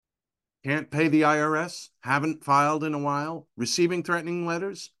Can't pay the IRS? Haven't filed in a while? Receiving threatening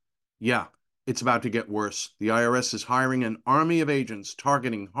letters? Yeah, it's about to get worse. The IRS is hiring an army of agents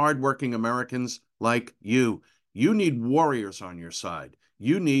targeting hardworking Americans like you. You need warriors on your side.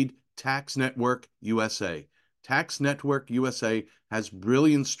 You need Tax Network USA. Tax Network USA has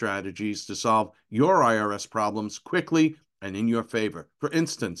brilliant strategies to solve your IRS problems quickly and in your favor. For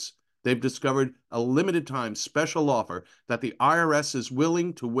instance, they've discovered a limited time special offer that the IRS is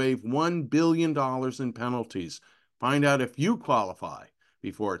willing to waive $1 billion in penalties. Find out if you qualify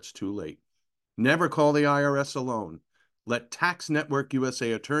before it's too late. Never call the IRS alone. Let Tax Network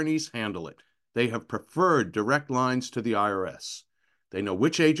USA attorneys handle it. They have preferred direct lines to the IRS. They know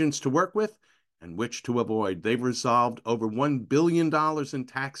which agents to work with and which to avoid. They've resolved over $1 billion in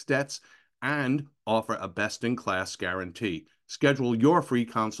tax debts and offer a best-in-class guarantee. Schedule your free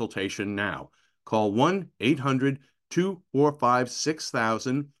consultation now. Call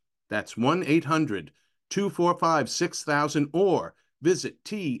 1-800-245-6000. That's 1-800-245-6000 or visit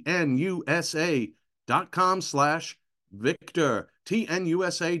tnusa.com/Victor.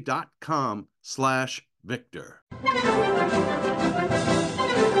 tnusa.com/Victor.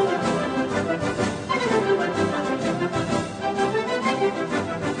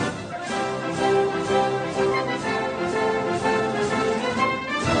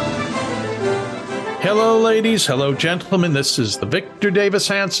 Hello, ladies. Hello, gentlemen. This is the Victor Davis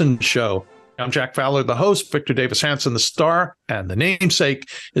Hanson Show. I'm Jack Fowler, the host. Victor Davis Hanson, the star, and the namesake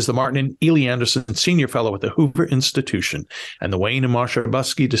is the Martin and Ely Anderson Senior Fellow at the Hoover Institution and the Wayne and Marsha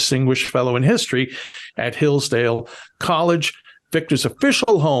Busky Distinguished Fellow in History at Hillsdale College. Victor's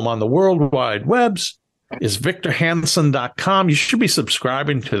official home on the World Wide Webs is victorhanson.com. You should be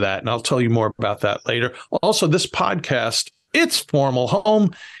subscribing to that, and I'll tell you more about that later. Also, this podcast, its formal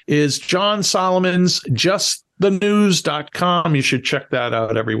home is John Solomon's justthenews.com. You should check that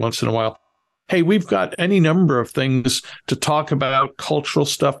out every once in a while. Hey, we've got any number of things to talk about, cultural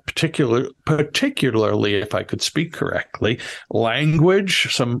stuff, particularly, if I could speak correctly,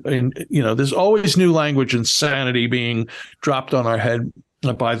 language. There's always new language insanity being dropped on our head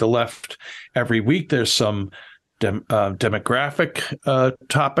by the left every week. There's some demographic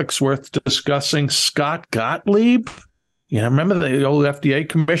topics worth discussing. Scott Gottlieb. Remember the old FDA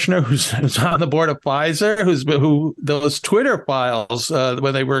commissioner who's on the board of Pfizer, who those Twitter files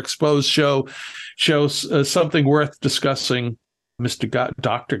when they were exposed show something worth discussing.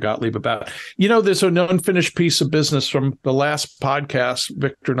 Dr. Gottlieb about. There's an unfinished piece of business from the last podcast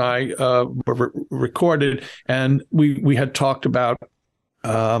Victor and I recorded, and we had talked about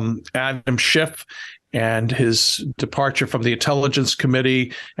Adam Schiff and his departure from the Intelligence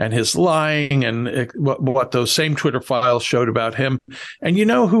Committee and his lying and what those same Twitter files showed about him. And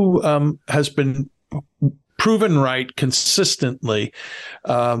who has been proven right consistently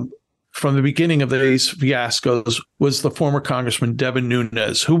from the beginning of these fiascos was the former Congressman Devin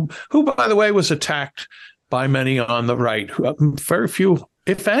Nunes, who by the way, was attacked by many on the right. Very few,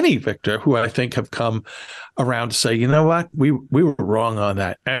 if any, Victor, who I think have come around to say, you know what, we were wrong on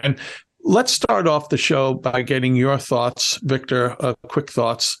that. And let's start off the show by getting your thoughts, Victor, quick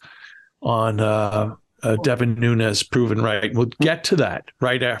thoughts on Devin Nunes proven right. We'll get to that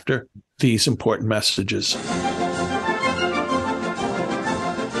right after these important messages.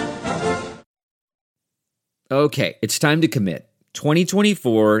 Okay, it's time to commit.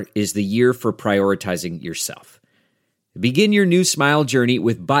 2024 is the year for prioritizing yourself. Begin your new smile journey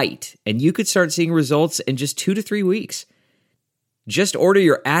with Byte, and you could start seeing results in just 2 to 3 weeks. Just order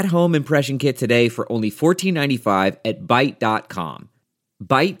your at-home impression kit today for only $14.95 at Byte.com.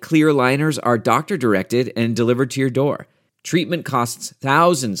 Byte clear liners are doctor-directed and delivered to your door. Treatment costs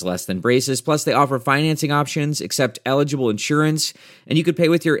thousands less than braces, plus they offer financing options, accept eligible insurance, and you could pay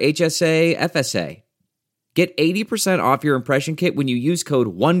with your HSA, FSA. Get 80% off your impression kit when you use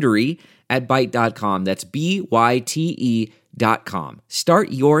code WONDERY at Byte.com. That's BYTE.com.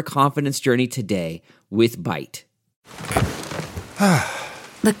 Start your confidence journey today with Byte.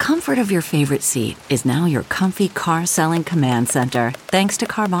 The comfort of your favorite seat is now your comfy car-selling command center, thanks to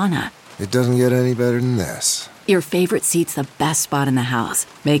Carvana. It doesn't get any better than this. Your favorite seat's the best spot in the house.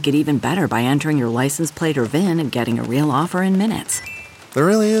 Make it even better by entering your license plate or VIN and getting a real offer in minutes. There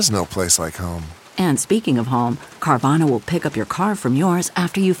really is no place like home. And speaking of home, Carvana will pick up your car from yours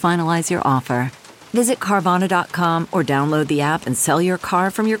after you finalize your offer. Visit Carvana.com or download the app and sell your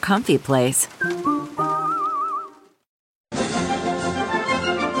car from your comfy place.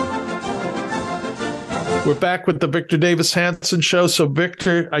 We're back with the Victor Davis Hanson Show. So,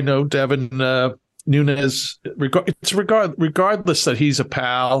 Victor, I know Devin Nunes, regardless that he's a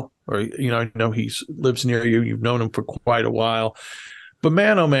pal, or I know he lives near you. You've known him for quite a while. But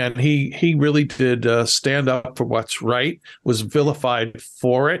man, oh man, he really did stand up for what's right. Was vilified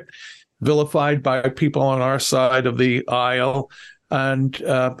for it, vilified by people on our side of the aisle, and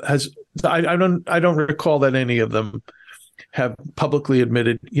I don't recall that any of them have publicly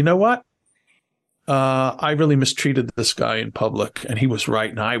admitted, you know what, I really mistreated this guy in public, and he was right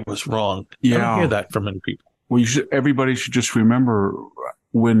and I was wrong. I don't hear that from many people. Well, everybody should just remember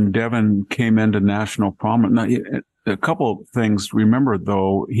when Devin came into national prominence. A couple of things. Remember,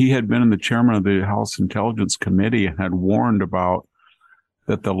 though, he had been the chairman of the House Intelligence Committee and had warned about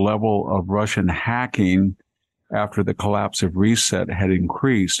that the level of Russian hacking after the collapse of Reset had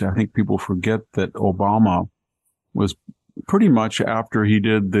increased. I think people forget that Obama was pretty much after he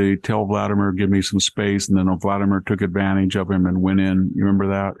did the tell Vladimir, give me some space, and then Vladimir took advantage of him and went in, you remember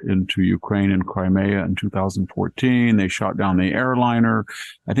that, into Ukraine and Crimea in 2014. They shot down the airliner.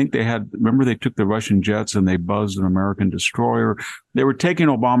 I think remember they took the Russian jets and they buzzed an American destroyer. They were taking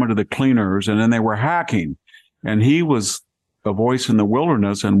Obama to the cleaners, and then they were hacking. And he was a voice in the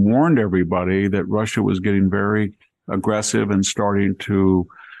wilderness and warned everybody that Russia was getting very aggressive and starting to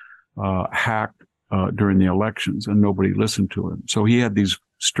hack during the elections, and nobody listened to him. So he had these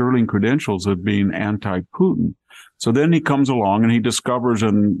sterling credentials of being anti-Putin. So then he comes along and he discovers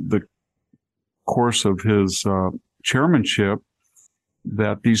in the course of his chairmanship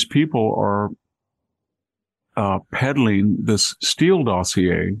that these people are peddling this Steele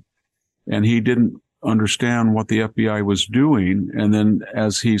dossier, and he didn't understand what the FBI was doing. And then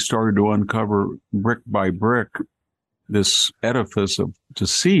as he started to uncover brick by brick this edifice of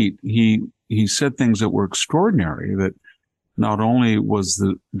deceit, he said things that were extraordinary, that not only was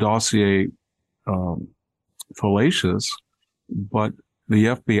the dossier fallacious, but the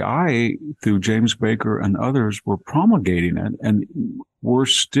FBI, through James Baker and others, were promulgating it, and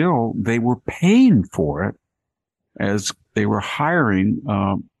they were paying for it as they were hiring.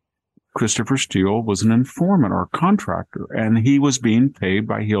 Christopher Steele was an informant or a contractor, and he was being paid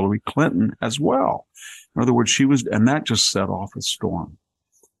by Hillary Clinton as well. In other words, and that just set off a storm.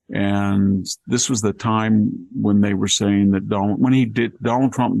 And this was the time when they were saying that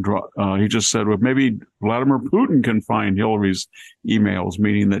Donald Trump, he just said, well, maybe Vladimir Putin can find Hillary's emails,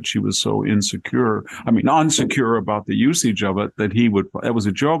 meaning that she was so unsecure about the usage of it that that was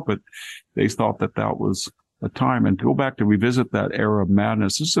a joke, but they thought that was a time. And to go back to revisit that era of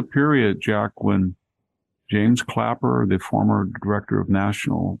madness, this is a period, Jack, when James Clapper, the former director of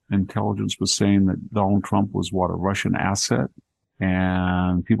national intelligence, was saying that Donald Trump was a Russian asset.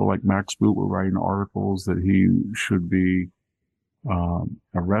 And people like Max Boot were writing articles that he should be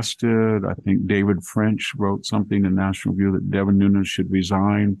arrested. I think David French wrote something in National Review that Devin Nunes should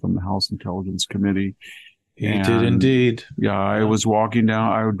resign from the House Intelligence Committee. He did indeed. Yeah, I would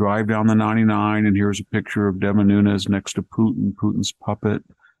drive down the 99, and here's a picture of Devin Nunes next to Putin's puppet.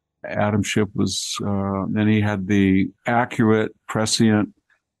 Adam Schiff was, then he had the accurate, prescient,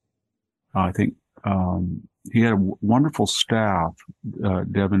 I think, he had a wonderful staff,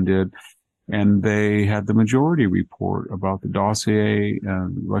 Devin did, and they had the majority report about the dossier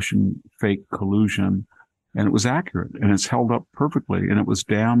and Russian fake collusion, and it was accurate, and it's held up perfectly, and it was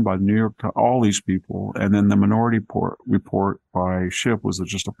damned by New York Times, all these people, and then the minority report by Schiff was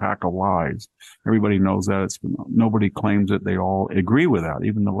just a pack of lies. Everybody knows that. Nobody claims it. They all agree with that.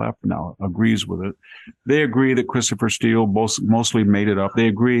 Even the left now agrees with it. They agree that Christopher Steele mostly made it up. They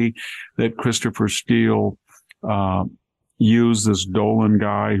agree that Christopher Steele used this Dolan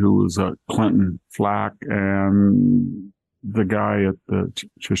guy who was a Clinton flack, and the guy at the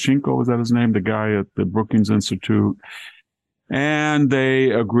Chashenko, is that his name? The guy at the Brookings Institute. And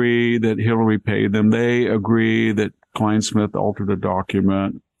they agree that Hillary paid them. They agree that Kleinsmith altered a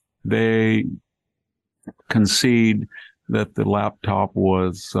document. They concede that the laptop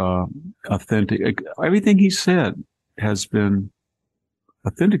was authentic. Everything he said has been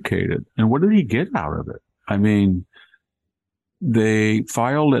authenticated. And what did he get out of it? I mean, they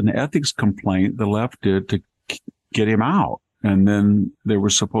filed an ethics complaint, the left did, to get him out. And then they were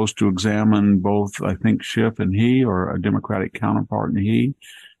supposed to examine both, I think, Schiff and he, or a Democratic counterpart and he.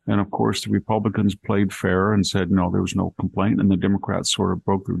 And of course, the Republicans played fair and said, no, there was no complaint. And the Democrats sort of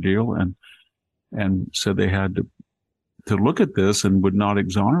broke their deal and said they had to look at this and would not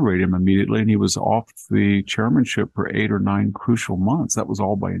exonerate him immediately. And he was off the chairmanship for 8 or 9 crucial months. That was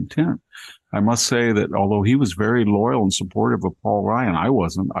all by intent. I must say that although he was very loyal and supportive of Paul Ryan, I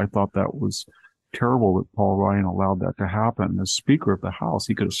wasn't. I thought that was terrible that Paul Ryan allowed that to happen. As Speaker of the House,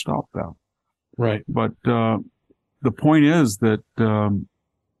 he could have stopped that. Right. But the point is that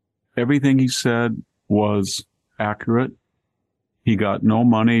everything he said was accurate. He got no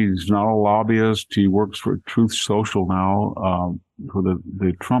money. He's not a lobbyist. He works for Truth Social now.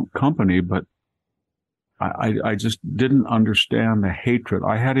 the Trump company, but I just didn't understand the hatred.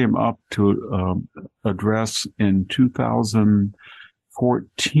 I had him up to address in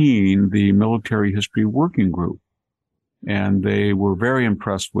 2014 the Military History Working Group, and they were very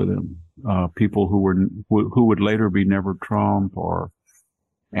impressed with him. People who would later be never Trump or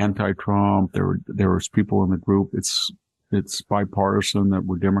anti-Trump. There was people in the group. It's bipartisan that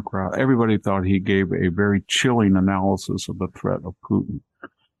were Democrat. Everybody thought he gave a very chilling analysis of the threat of Putin,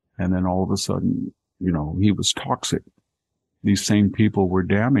 and then all of a sudden, he was toxic. These same people were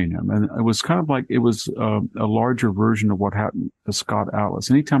damning him. And it was kind of like, it was a larger version of what happened to Scott Atlas.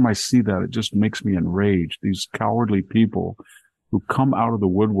 Anytime I see that, it just makes me enraged. These cowardly people who come out of the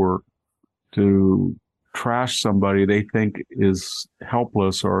woodwork to trash somebody they think is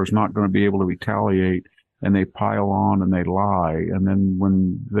helpless or is not going to be able to retaliate, and they pile on and they lie. And then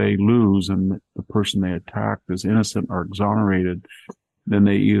when they lose and the person they attacked is innocent or exonerated, then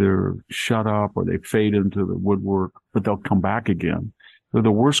they either shut up or they fade into the woodwork, but they'll come back again. They're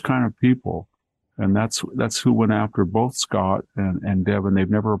the worst kind of people. And that's who went after both Scott and Devin. They've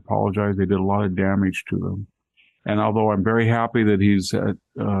never apologized. They did a lot of damage to them. And although I'm very happy that he's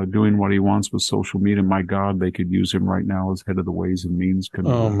doing what he wants with social media, my God, they could use him right now as head of the Ways and Means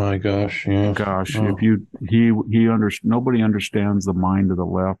Committee. Oh my gosh, yeah. Gosh, oh. Nobody understands the mind of the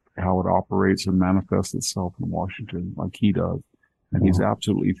left, how it operates and manifests itself in Washington like he does. And he's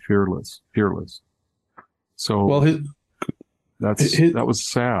absolutely fearless. So that was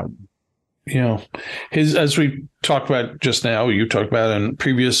sad. As we talked about just now, you talked about in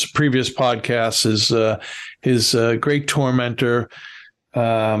previous podcasts, his great tormentor,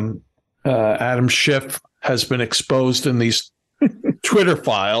 Adam Schiff, has been exposed in these Twitter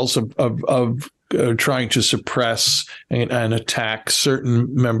files of trying to suppress and attack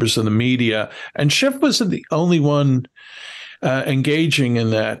certain members of the media. And Schiff wasn't the only one engaging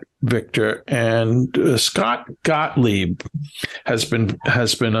in that, Victor. And Scott Gottlieb has been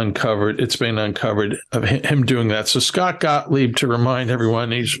uncovered. It's been uncovered of him doing that. So Scott Gottlieb, to remind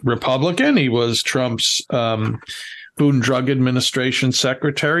everyone, he's Republican. He was Trump's Food and Drug Administration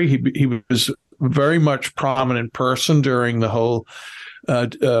secretary. He was a very much prominent person during the whole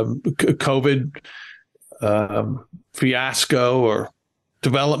COVID fiasco or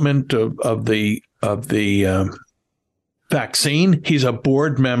development of the vaccine. He's a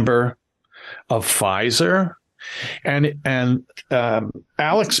board member of Pfizer, and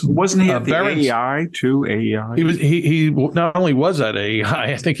Alex wasn't he at the AEI too? AEI. He not only was at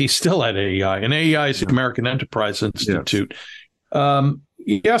AEI, I think he's still at AEI, and AEI is the American Enterprise Institute.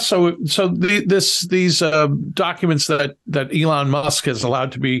 Yes. So these documents that Elon Musk has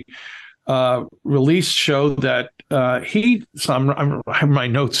allowed to be released show that I have my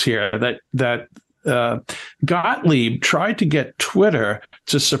notes here that Gottlieb tried to get Twitter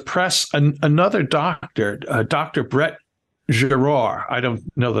to suppress another doctor, Dr. Brett Giroir. I don't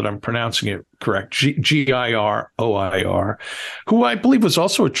know that I'm pronouncing it correct. Giroir, who I believe was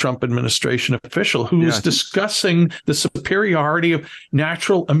also a Trump administration official, who was discussing the superiority of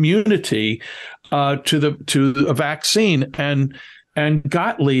natural immunity to a vaccine. And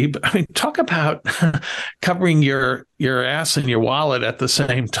Gottlieb, I mean, talk about covering your ass and your wallet at the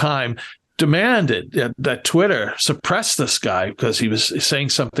same time, demanded that Twitter suppress this guy because he was saying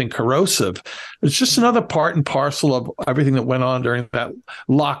something corrosive. It's just another part and parcel of everything that went on during that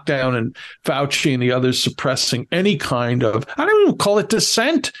lockdown, and Fauci and the others suppressing any kind of, I don't even call it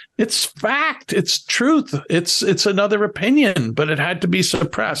dissent. It's fact. It's truth. It's another opinion, but it had to be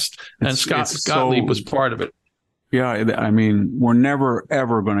suppressed. And Scott Gottlieb was part of it. Yeah, I mean, we're never,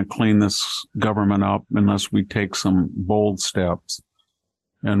 ever going to clean this government up unless we take some bold steps.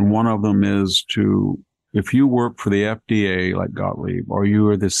 And one of them is if you work for the FDA like Gottlieb, or you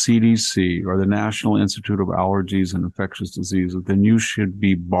are the CDC or the National Institute of Allergies and Infectious Diseases, then you should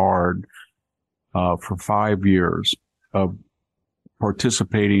be barred for 5 years of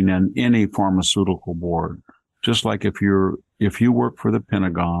participating in any pharmaceutical board. Just like if you work for the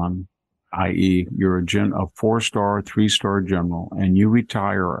Pentagon, i.e., you're a 4-star, 3-star general, and you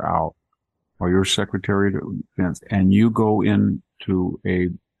retire out, or you're Secretary of Defense, and you go into a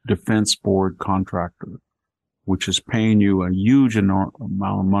defense board contractor, which is paying you a huge amount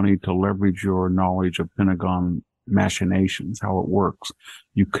of money to leverage your knowledge of Pentagon machinations, how it works.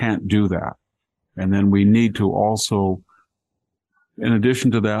 You can't do that. And then we need to also, in addition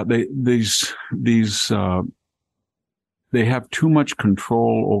to that, they have too much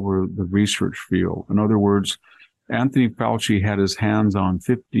control over the research field. In other words, Anthony Fauci had his hands on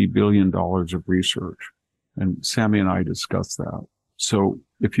 $50 billion of research. And Sammy and I discussed that. So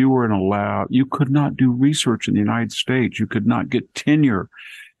if you were in a lab, you could not do research in the United States. You could not get tenure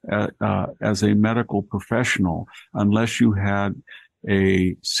as a medical professional unless you had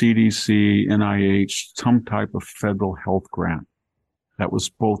a CDC, NIH, some type of federal health grant. That was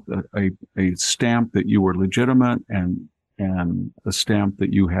both a stamp that you were legitimate and a stamp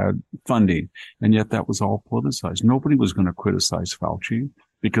that you had funding. And yet that was all politicized. Nobody was going to criticize Fauci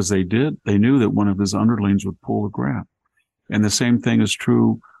because they knew that one of his underlings would pull the grant. And the same thing is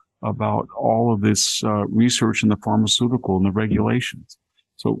true about all of this research in the pharmaceutical and the regulations.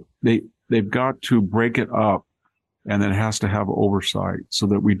 So they've got to break it up, and it has to have oversight so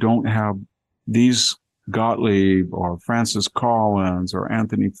that we don't have these Gottlieb or Francis Collins or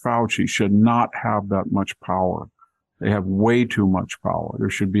Anthony Fauci should not have that much power. They have way too much power. There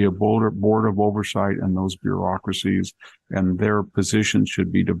should be a board of oversight in those bureaucracies, and their positions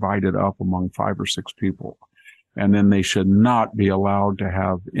should be divided up among 5 or 6 people. And then they should not be allowed to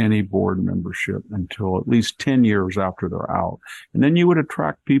have any board membership until at least 10 years after they're out. And then you would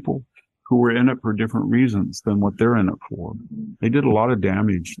attract people who were in it for different reasons than what they're in it for. They did a lot of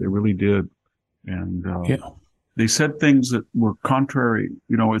damage. They really did. And they said things that were contrary.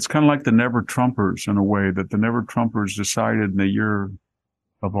 You know, it's kind of like the Never Trumpers in a way, that the Never Trumpers decided in the year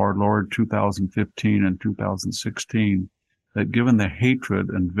of our Lord 2015 and 2016 that given the hatred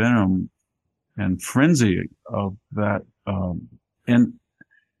and venom and frenzy of that and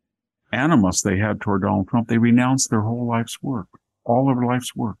animus they had toward Donald Trump, they renounced their whole life's work, all of their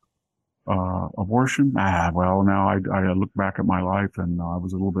life's work. Abortion? Well, now I look back at my life and I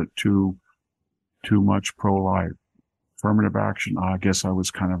was a little bit too much pro-life. Affirmative action, I guess I was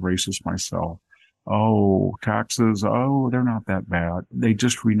kind of racist myself. Oh, taxes, they're not that bad. They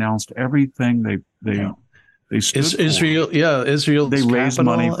just renounced everything they stood for. Israel. They raised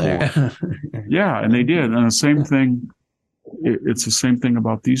money for. Yeah, and they did. And the same thing, it's the same thing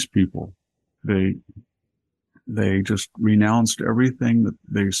about these people. They just renounced everything that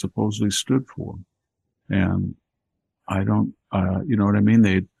they supposedly stood for. And I don't, you know what I mean?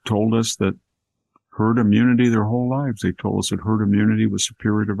 They told us that herd immunity their whole lives. They told us that herd immunity was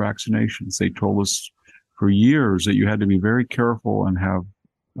superior to vaccinations. They told us for years that you had to be very careful and have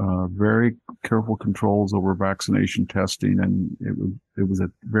very careful controls over vaccination testing. And it was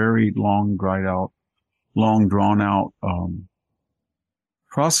a very long drawn out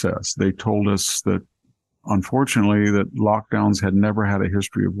process. They told us that unfortunately that lockdowns had never had a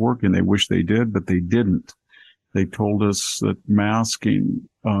history of working. They wish they did, but they didn't. They told us that masking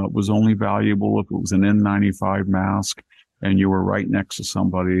was only valuable if it was an N95 mask and you were right next to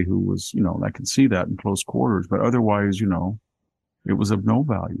somebody who was, you know, I can see that in close quarters, but otherwise, you know, it was of no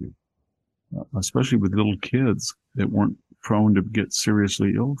value, especially with little kids that weren't prone to get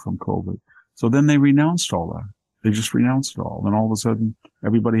seriously ill from COVID. So then they renounced all that. They just renounced it all. Then all of a sudden,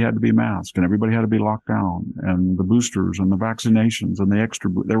 everybody had to be masked and everybody had to be locked down, and the boosters and the vaccinations and the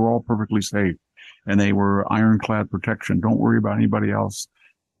extra, they were all perfectly safe. And they were ironclad protection. Don't worry about anybody else.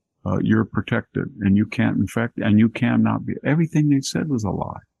 You're protected and you can't infect and you cannot be. Everything they said was a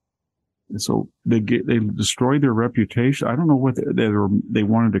lie. And so they destroyed their reputation. I don't know what they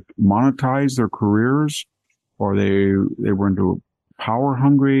wanted to monetize their careers, or they were into power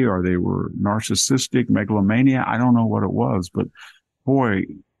hungry, or they were narcissistic, megalomania. I don't know what it was, but boy,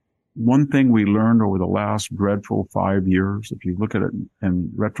 one thing we learned over the last dreadful 5 years, if you look at it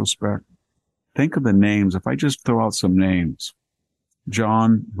in retrospect, think of the names. If I just throw out some names: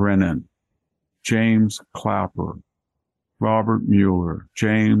 John Brennan, James Clapper, Robert Mueller,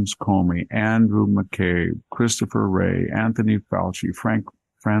 James Comey, Andrew McCabe, Christopher Wray, Anthony Fauci,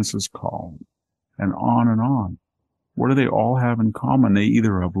 Francis Collins, and on and on. What do they all have in common? They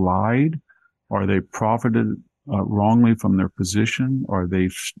either have lied, or they profited wrongly from their position, or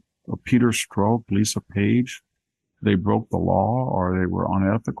Peter Strzok, Lisa Page, they broke the law, or they were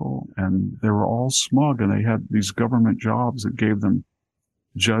unethical, and they were all smug, and they had these government jobs that gave them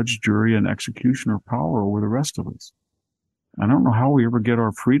judge, jury, and executioner power over the rest of us. I don't know how we ever get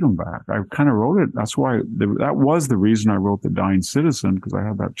our freedom back. I kind of wrote it. That's why that was the reason I wrote The Dying Citizen, because I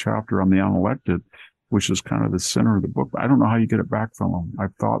had that chapter on the unelected, which is kind of the center of the book. I don't know how you get it back from them.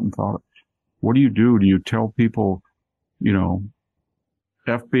 I've thought, what do? Do you tell people, you know,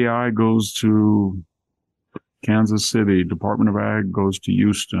 FBI goes to Kansas City, Department of Ag goes to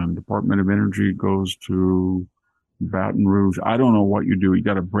Houston, Department of Energy goes to Baton Rouge. I don't know what you do. You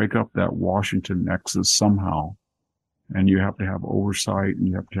got to break up that Washington nexus somehow. And you have to have oversight, and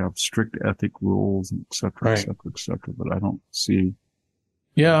you have to have strict ethic rules, et cetera, et cetera, et cetera. But I don't see.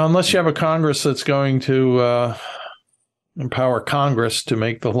 Yeah, unless you have a Congress that's going to empower Congress to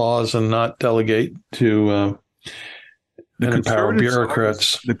make the laws and not delegate to and empower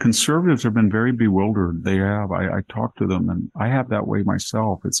bureaucrats. The conservatives have been very bewildered. They have. I talked to them, and I have that way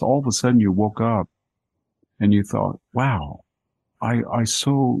myself. It's all of a sudden you woke up and you thought, wow, I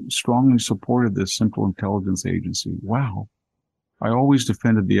so strongly supported this Central Intelligence Agency. Wow. I always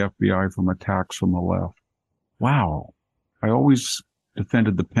defended the FBI from attacks from the left. Wow. I always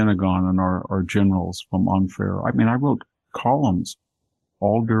defended the Pentagon and our generals from unfair. I mean, I wrote columns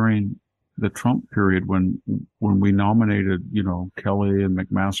all during the Trump period when we nominated, Kelly and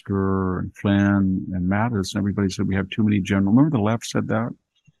McMaster and Flynn and Mattis, and everybody said we have too many generals. Remember the left said that?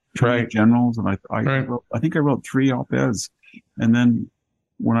 Too many generals. And I think I wrote 3 op-eds. And then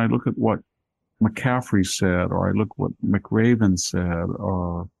when I look at what McCaffrey said, or I look what McRaven said,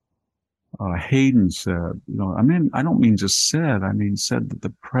 or Hayden said, I don't mean just said, I mean said that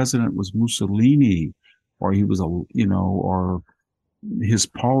the president was Mussolini, or he was or his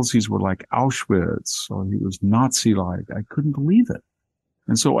policies were like Auschwitz, or he was Nazi-like. I couldn't believe it.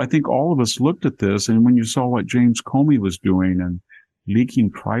 And so I think all of us looked at this, and when you saw what James Comey was doing and leaking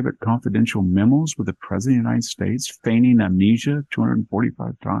private confidential memos with the president of the United States, feigning amnesia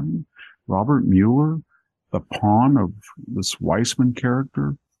 245 times, Robert Mueller, the pawn of this Weissman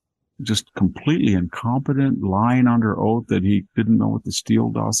character, just completely incompetent, lying under oath that he didn't know what the Steele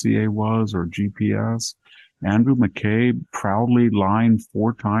dossier was or GPS. Andrew McCabe proudly lying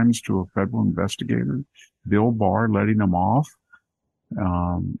 4 times to a federal investigator. Bill Barr letting him off.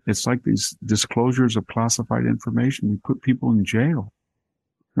 It's like these disclosures of classified information. We put people in jail.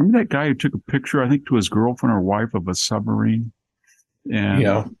 Remember that guy who took a picture, I think, to his girlfriend or wife of a submarine?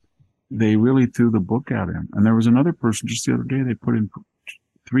 And they really threw the book at him. And there was another person just the other day, they put in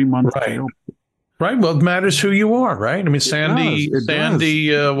 3 months jail. Right. Well, it matters who you are, right? I mean, Sandy,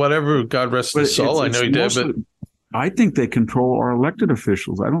 whatever, God rest his soul. I know he did, but I think they control our elected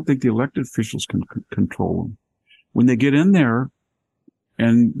officials. I don't think the elected officials can control them. When they get in there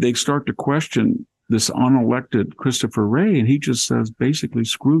and they start to question this unelected Christopher Wray, and he just says, basically,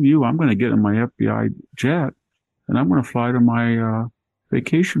 screw you. I'm going to get in my FBI jet and I'm going to fly to my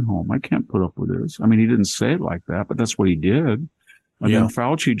vacation home. I can't put up with this. I mean, he didn't say it like that, but that's what he did. And then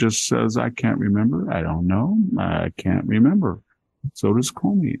Fauci just says, I can't remember. I don't know. I can't remember. So does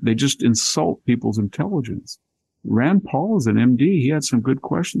Comey. They just insult people's intelligence. Rand Paul is an MD. He had some good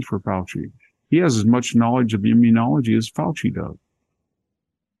questions for Fauci. He has as much knowledge of immunology as Fauci does.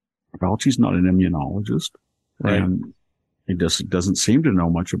 Fauci's not an immunologist. Right. And he doesn't seem to know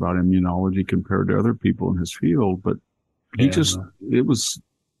much about immunology compared to other people in his field, but he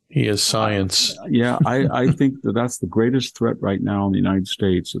he is science. I think that's the greatest threat right now in the United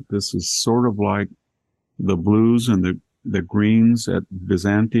States, that this is sort of like the blues and the greens at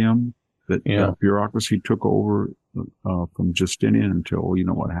Byzantium, that bureaucracy took over from Justinian until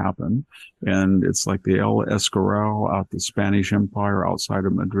what happened. And it's like the El Escorial out the Spanish Empire outside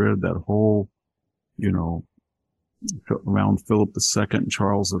of Madrid, that whole, around Philip II and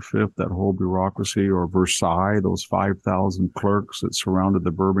Charles V, that whole bureaucracy, or Versailles, those 5,000 clerks that surrounded the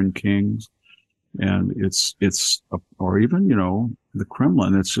Bourbon kings. And or even, the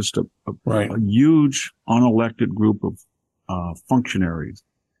Kremlin, it's just a huge unelected group of functionaries.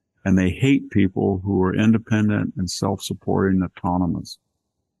 And they hate people who are independent and self-supporting, autonomous.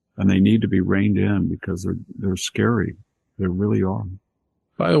 And they need to be reined in because they're scary. They really are.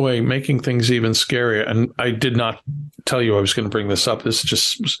 By the way, making things even scarier, and I did not tell you I was going to bring this up. This is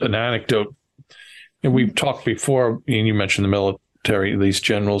just an anecdote. And we've talked before, and you mentioned the military, these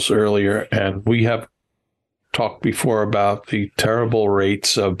generals earlier, and we have talked before about the terrible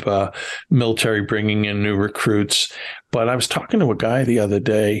rates of military bringing in new recruits. But I was talking to a guy the other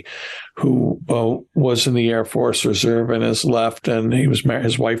day who was in the Air Force Reserve and has left, and he was married.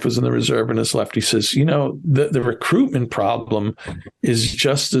 His wife was in the reserve and has left. He says, the recruitment problem is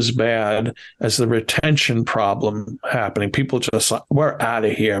just as bad as the retention problem happening. People just like, we're out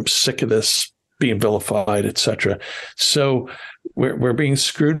of here. I'm sick of this being vilified, etc. So we're being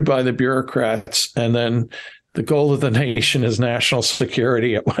screwed by the bureaucrats, and then the goal of the nation is national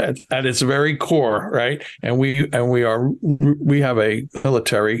security at its very core, right? And we have a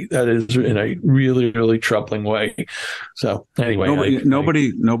military that is in a really, really troubling way. So anyway,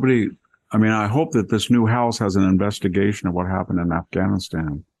 nobody. I mean, I hope that this new House has an investigation of what happened in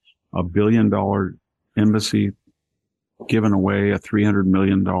Afghanistan. $1 billion embassy given away, a $300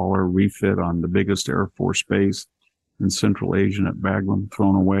 million refit on the biggest Air Force base in Central Asia at Bagram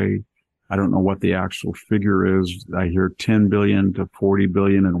thrown away. I don't know what the actual figure is. I hear 10 billion to 40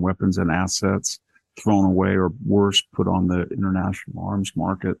 billion in weapons and assets thrown away, or worse, put on the international arms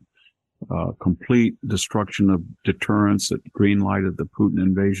market. Complete destruction of deterrence that green-lighted the Putin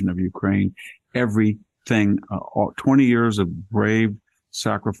invasion of Ukraine. Every thing, 20 years of brave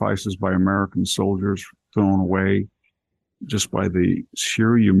sacrifices by American soldiers thrown away just by the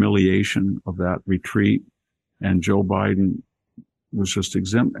sheer humiliation of that retreat. And Joe Biden was just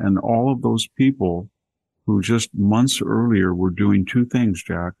exempt. And all of those people who just months earlier were doing two things,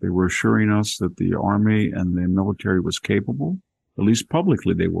 Jack. They were assuring us that the Army and the military was capable. At least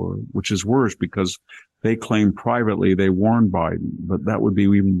publicly they were, which is worse because they claimed privately they warned Biden. But that would be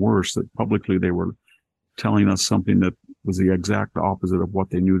even worse, that publicly they were telling us something that was the exact opposite of what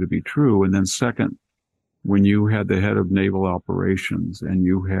they knew to be true. And then second, when you had the head of naval operations and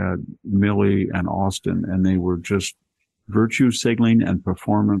you had Milley and Austin, and they were just virtue signaling and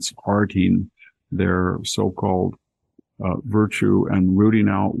performance arting their so-called virtue and rooting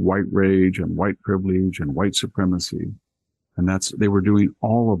out white rage and white privilege and white supremacy. And they were doing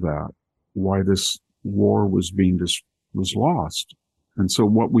all of that. Why this war was was lost. And so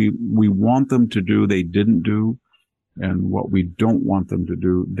what we want them to do, they didn't do. And what we don't want them to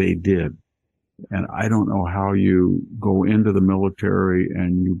do, they did. And I don't know how you go into the military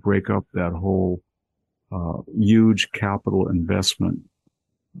and you break up that whole huge capital investment.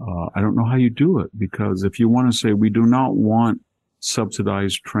 I don't know how you do it, because if you want to say we do not want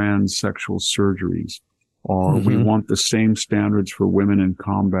subsidized transsexual surgeries, or we want the same standards for women in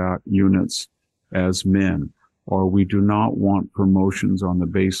combat units as men, or we do not want promotions on the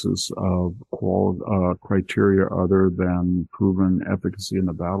basis of criteria other than proven efficacy in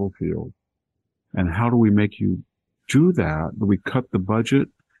the battlefield. And how do we make you do that? Do we cut the budget?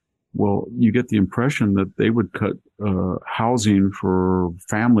 Well, you get the impression that they would cut housing for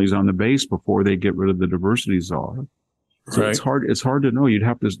families on the base before they get rid of the diversity czar. So It's hard to know. You'd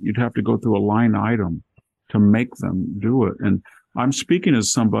have to go through a line item to make them do it. And I'm speaking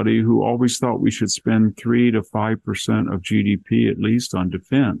as somebody who always thought we should spend 3 to 5% of GDP at least on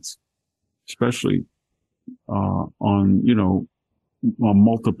defense, especially on a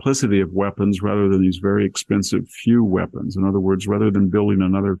multiplicity of weapons rather than these very expensive few weapons. In other words, rather than building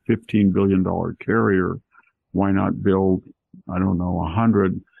another $15 billion carrier, why not build,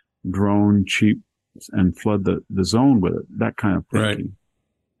 100 drone cheap and flood the zone with it? That kind of thinking.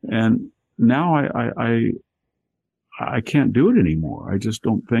 Right. And now I can't do it anymore. I just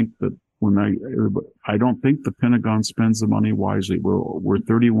don't think that I don't think the Pentagon spends the money wisely. We're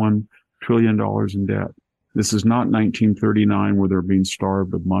 $31 trillion in debt. This is not 1939 where they're being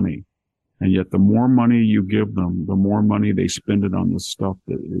starved of money. And yet the more money you give them, the more money they spend it on this stuff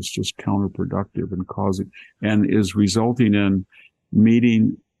that is just counterproductive and is resulting in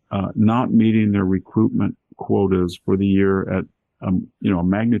not meeting their recruitment quotas for the year at, a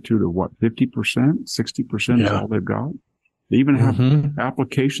magnitude of 50%, 60% is all they've got. They even have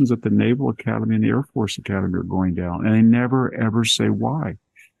applications at the Naval Academy and the Air Force Academy are going down, and they never ever say why.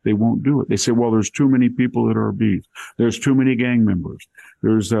 They won't do it. They say, well, there's too many people that are obese. There's too many gang members.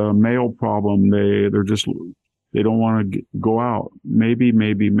 There's a male problem. They don't want to go out. Maybe.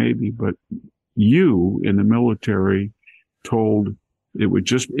 But you in the military told it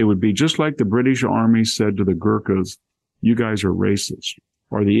would be just like the British Army said to the Gurkhas, you guys are racist.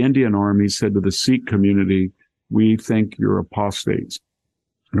 Or the Indian Army said to the Sikh community, we think you're apostates.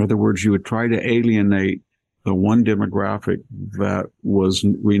 In other words, you would try to alienate the one demographic that was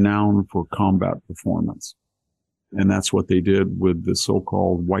renowned for combat performance. And that's what they did with the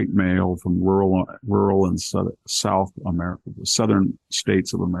so-called white male from rural and South America, the southern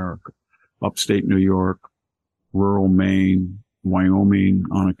states of America, upstate New York, rural Maine, Wyoming,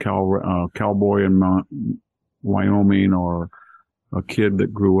 on a cowboy in Wyoming, or a kid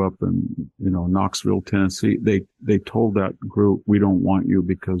that grew up in, Knoxville, Tennessee. They told that group, we don't want you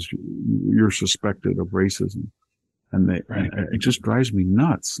because you're suspected of racism. And it just drives me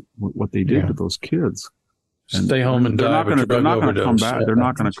nuts what they did to those kids. And stay home and die. They're not going to come back. They're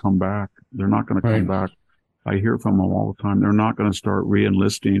not going to come back. They're not going to come back. I hear from them all the time. They're not going to start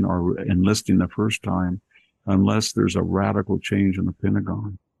re-enlisting or enlisting the first time unless there's a radical change in the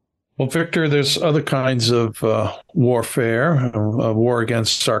Pentagon. Well, Victor, there's other kinds of warfare, war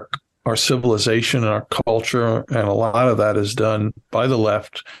against our civilization and our culture, and a lot of that is done by the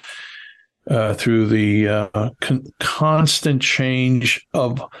left through the constant change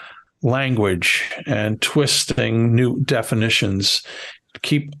of language and twisting new definitions to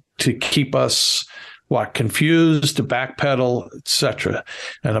keep us confused, to backpedal, etc.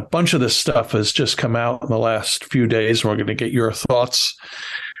 And a bunch of this stuff has just come out in the last few days. We're going to get your thoughts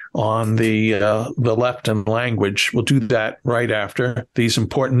on the left and language. We'll do that right after these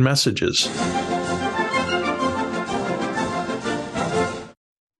important messages.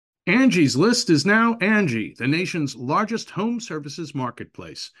 Angie's List is now Angie, the nation's largest home services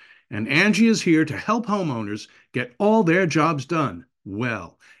marketplace. And Angie is here to help homeowners get all their jobs done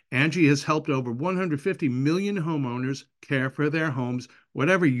well. Angie has helped over 150 million homeowners care for their homes.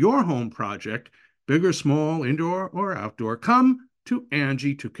 Whatever your home project, big or small, indoor or outdoor, come to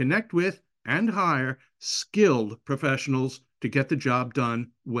Angie to connect with and hire skilled professionals to get the job done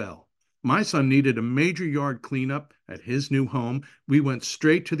well. My son needed a major yard cleanup at his new home. We went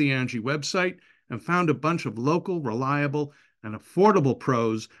straight to the Angie website and found a bunch of local, reliable, and affordable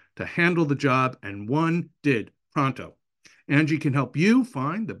pros to handle the job, and one did pronto. Angie can help you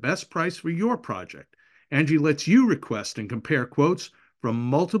find the best price for your project. Angie lets you request and compare quotes from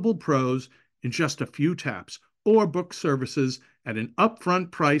multiple pros in just a few taps, or book services at an upfront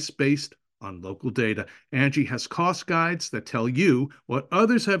price based on local data. Angie has cost guides that tell you what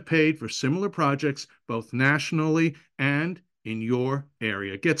others have paid for similar projects, both nationally and in your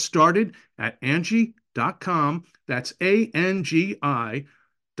area. Get started at Angie.com. That's ANGI.com,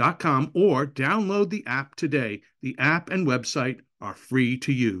 or download the app today. The app and website are free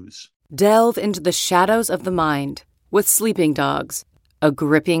to use. Delve into the shadows of the mind with Sleeping Dogs, a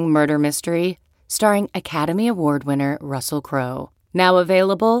gripping murder mystery starring Academy Award winner Russell Crowe. Now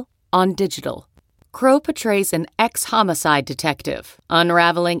available on digital. Crowe portrays an ex-homicide detective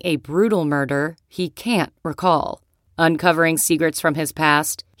unraveling a brutal murder he can't recall. Uncovering secrets from his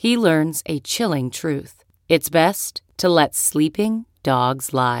past, he learns a chilling truth. It's best to let sleeping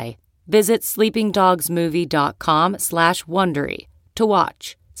dogs lie. Visit sleepingdogsmovie.com/Wondery to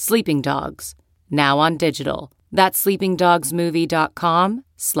watch Sleeping Dogs, now on digital. That's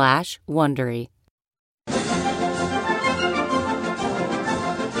sleepingdogsmovie.com/Wondery.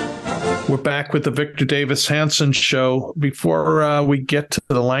 We're back with the Victor Davis Hanson Show. Before we get to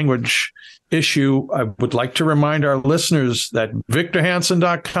the language issue, I would like to remind our listeners that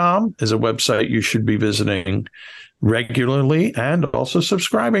victorhanson.com is a website you should be visiting regularly and also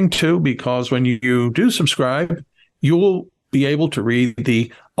subscribing to, because when you do subscribe, you will be able to read the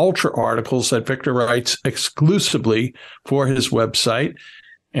ultra articles that Victor writes exclusively for his website.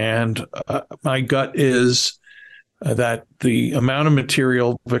 And my gut is that the amount of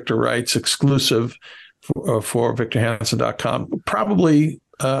material Victor writes exclusive for victorhanson.com probably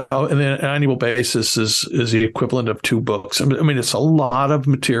on an annual basis is the equivalent of 2 books. I mean, it's a lot of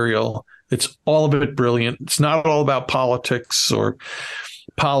material. It's all of it brilliant. It's not all about politics or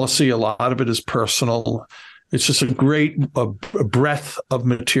policy. A lot of it is personal. It's just a great breadth of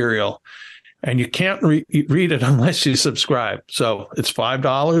material. And you can't read it unless you subscribe. So it's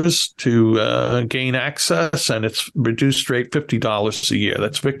 $5 to gain access, and it's reduced rate $50 a year.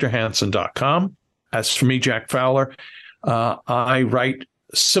 That's victorhanson.com. As for me, Jack Fowler, I write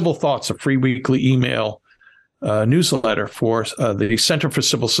Civil Thoughts, a free weekly email newsletter for the Center for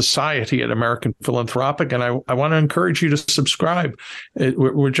Civil Society at American Philanthropic, and I want to encourage you to subscribe.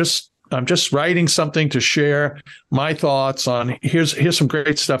 I'm just writing something to share my thoughts on. Here's some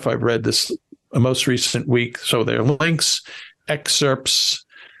great stuff I've read this most recent week. So there are links, excerpts,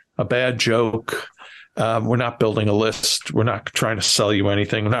 a bad joke. We're not building a list. We're not trying to sell you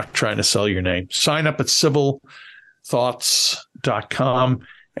anything. We're not trying to sell your name. Sign up at civilthoughts.com.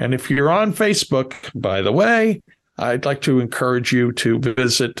 And if you're on Facebook, by the way, I'd like to encourage you to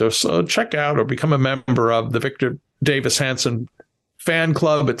visit or check out or become a member of the Victor Davis Hanson fan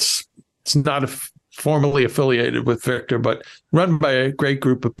club. It's not formally affiliated with Victor, but run by a great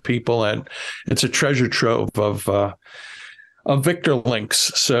group of people, and it's a treasure trove of Victor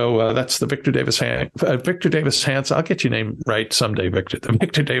links. So that's the Victor Davis Hanson. I'll get your name right someday, Victor. The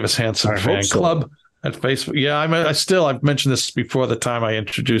Victor Davis Hanson fan club at Facebook. Yeah, I've mentioned this before. The time I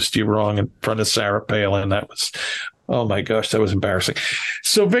introduced you wrong in front of Sarah Palin. That was, oh my gosh, that was embarrassing.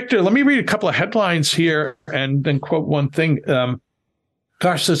 So Victor, let me read a couple of headlines here and then quote one thing.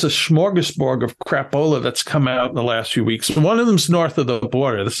 Gosh, there's a smorgasbord of crapola that's come out in the last few weeks. One of them's north of the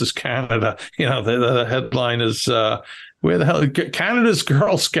border. This is Canada. You know, the headline is, where the hell? Canada's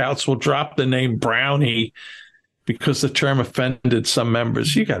Girl Scouts will drop the name Brownie because the term offended some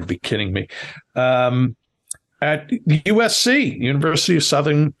members. You got to be kidding me. At USC, University of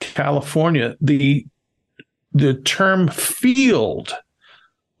Southern California, the term field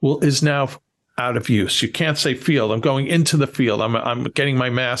is now out of use. You can't say field. I'm going into the field. I'm getting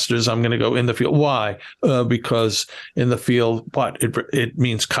my master's. I'm going to go in the field. Why? Because in the field, what? It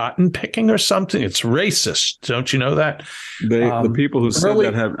means cotton picking or something. It's racist. Don't you know that? The people who said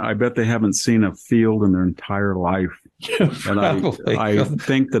that I bet they haven't seen a field in their entire life. And I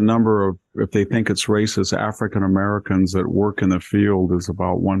think the number of, if they think it's racist, African Americans that work in the field is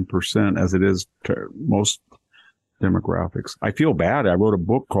about 1%, as it is to most demographics. I feel bad. I wrote a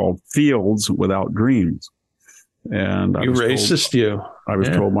book called Fields Without Dreams. And You racist, you. I was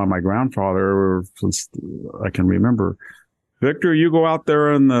told by my grandfather, since I can remember, Victor, you go out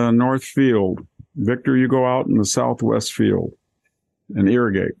there in the north field. Victor, you go out in the southwest field and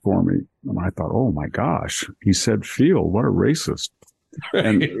irrigate for me. And I thought, oh my gosh, he said field. What a racist.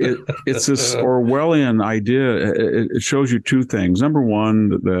 And it's this Orwellian idea. It shows you two things. Number one,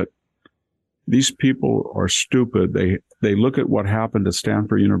 that these people are stupid. They look at what happened to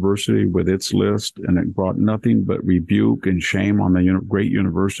Stanford University with its list, and it brought nothing but rebuke and shame on the great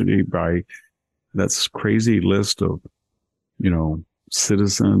university by that's crazy list of,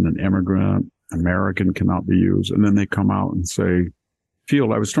 citizen and immigrant, American cannot be used. And then they come out and say,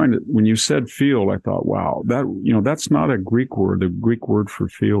 field. When you said field, I thought, wow, that's not a Greek word. The Greek word for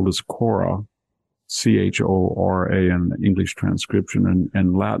field is chora, Chora in the English transcription,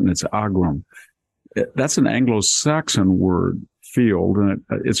 and Latin, it's agrum. That's an Anglo-Saxon word, field, and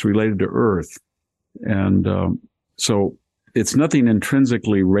it's related to earth. And so it's nothing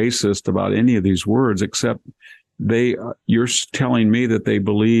intrinsically racist about any of these words, except you're telling me that they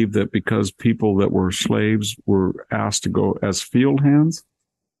believe that because people that were slaves were asked to go as field hands,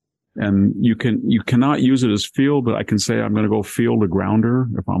 and you cannot use it as field, but I can say I'm going to go field a grounder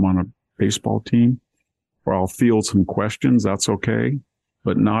if I'm on a baseball team, or I'll field some questions. That's okay,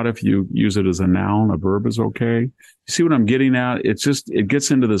 but not if you use it as a noun. A verb is okay. You see what I'm getting at? It gets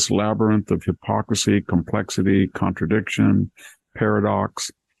into this labyrinth of hypocrisy, complexity, contradiction,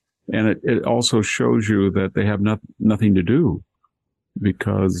 paradox. And it also shows you that they have nothing to do,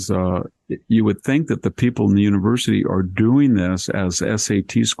 because you would think that the people in the university are doing this as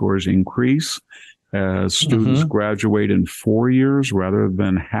SAT scores increase, as students graduate in 4 years rather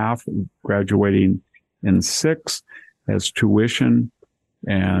than half graduating in 6, as tuition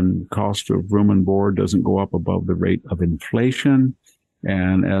and cost of room and board doesn't go up above the rate of inflation.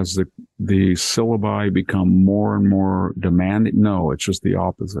 And as the syllabi become more and more demanding, no, it's just the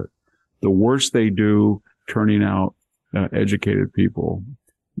opposite. The worse they do turning out educated people,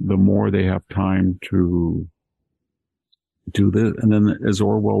 the more they have time to do this. And then, as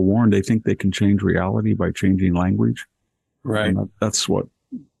Orwell warned, they think they can change reality by changing language. Right. That's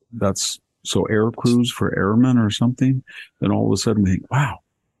so air crews for airmen or something. Then all of a sudden they think, wow,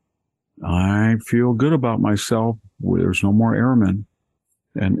 I feel good about myself. There's no more airmen.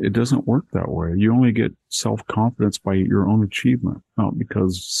 And it doesn't work that way. You only get self-confidence by your own achievement, not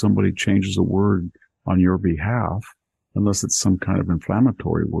because somebody changes a word on your behalf, unless it's some kind of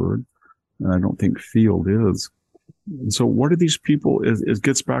inflammatory word. And I don't think field is. And so what are these people? It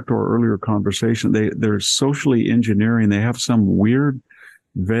gets back to our earlier conversation. They're socially engineering. They have some weird,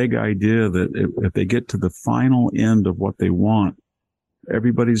 vague idea that if they get to the final end of what they want,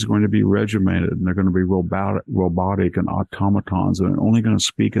 everybody's going to be regimented, and they're going to be robotic and automatons, and only going to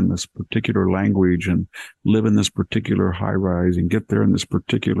speak in this particular language and live in this particular high rise and get there in this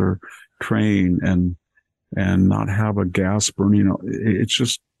particular train and not have a gas burning. It's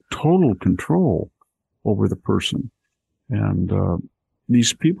just total control over the person. And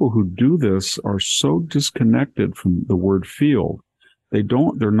these people who do this are so disconnected from the word field.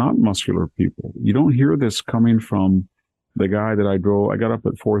 They're not muscular people. You don't hear this coming from the guy that I got up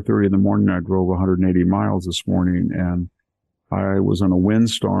at 4:30 in the morning. I drove 180 miles this morning, and I was in a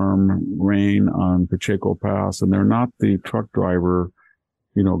windstorm, rain on Pacheco Pass, and they're not the truck driver,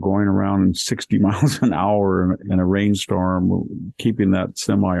 going around 60 miles an hour in a rainstorm, keeping that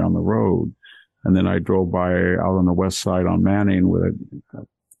semi on the road. And then I drove by out on the west side on Manning with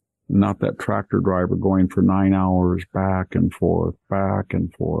not that tractor driver going for 9 hours back and forth, back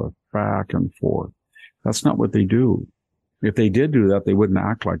and forth, back and forth. That's not what they do. If they did do that, they wouldn't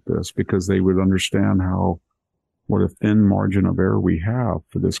act like this, because they would understand what a thin margin of error we have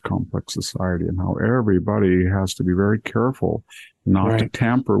for this complex society, and how everybody has to be very careful not to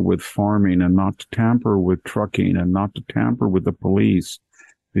tamper with farming, and not to tamper with trucking, and not to tamper with the police.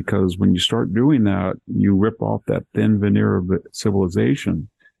 Because when you start doing that, you rip off that thin veneer of civilization,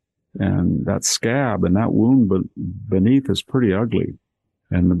 and that scab and that wound beneath is pretty ugly.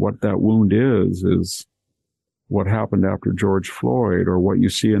 And what that wound is what happened after George Floyd, or what you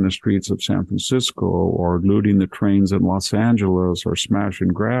see in the streets of San Francisco, or looting the trains in Los Angeles, or smash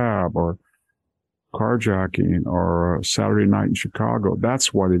and grab, or carjacking, or Saturday night in Chicago.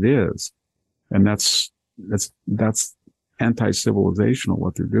 That's what it is. And that's anti-civilizational,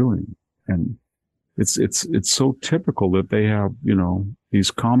 what they're doing. And it's so typical that they have,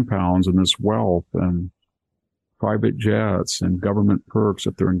 these compounds and this wealth and private jets and government perks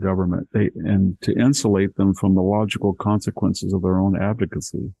if they're in government, and to insulate them from the logical consequences of their own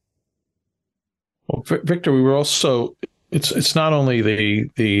advocacy. Well, Victor, we were also, it's not only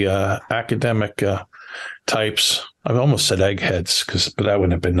the academic types. I've almost said eggheads, but that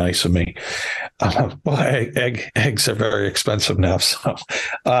wouldn't have been nice of me. Well, eggs are very expensive now. So,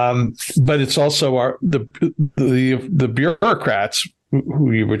 but it's also the bureaucrats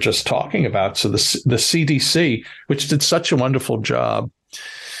who you were just talking about. So the CDC, which did such a wonderful job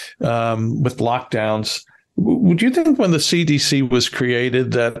with lockdowns. Would you think when the CDC was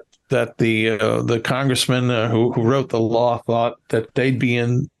created that the congressman who wrote the law thought that they'd be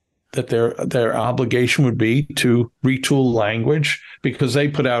in, that their obligation would be to retool language, because they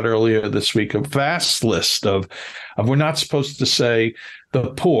put out earlier this week a vast list of we're not supposed to say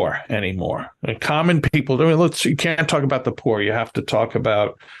the poor anymore. And common people, you can't talk about the poor. You have to talk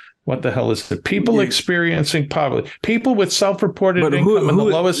about, what the hell is it? People experiencing poverty, people with self-reported income in the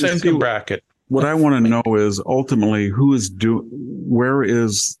lowest income bracket. What I want to know is ultimately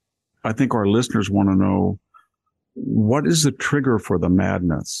I think our listeners want to know, what is the trigger for the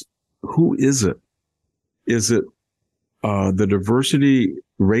madness? Who is it? Is it the diversity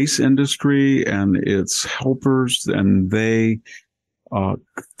race industry and its helpers, and they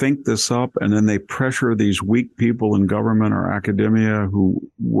think this up, and then they pressure these weak people in government or academia who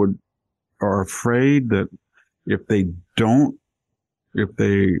are afraid that if they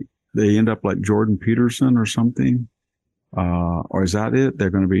end up like Jordan Peterson or something, or is that it?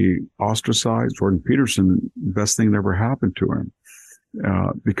 They're going to be ostracized. Jordan Peterson, best thing that ever happened to him,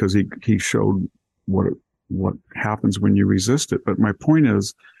 because he showed what happens when you resist it. But my point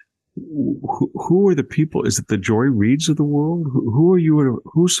is, who are the people? Is it the Joy Reids of the world? Who are you?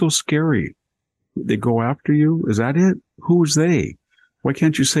 Who's so scary? They go after you? Is that it? Who is they? Why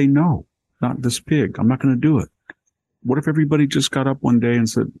can't you say no? Not this pig. I'm not going to do it. What if everybody just got up one day and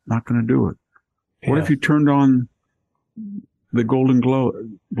said, not going to do it? What if you turned on the Golden Globe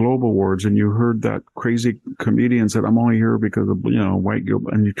Awards and you heard that crazy comedian said, I'm only here because of, white guilt,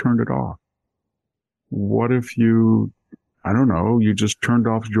 and you turned it off? What if you just turned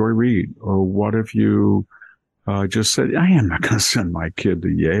off Joy Reid? Or what if you just said, I am not going to send my kid to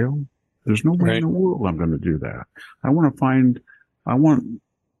Yale. There's no way in the world I'm going to do that.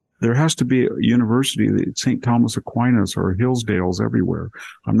 There has to be a university, St. Thomas Aquinas or Hillsdale's everywhere.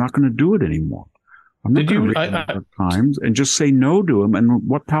 I'm not going to do it anymore. I'm not going to read them times and just say no to them. And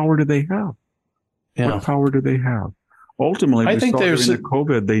what power do they have? Yeah. What power do they have? Ultimately, I think during the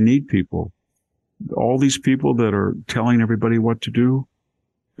COVID, they need people. All these people that are telling everybody what to do,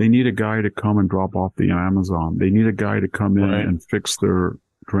 they need a guy to come and drop off the Amazon. They need a guy to come in and fix their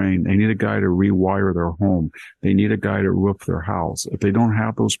drain. They need a guy to rewire their home. They need a guy to roof their house. If they don't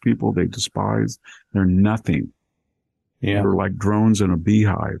have those people they despise, they're nothing. Yeah. They're like drones in a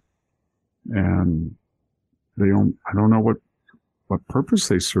beehive. And I don't know what purpose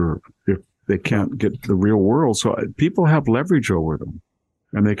they serve if they can't get the real world. So people have leverage over them,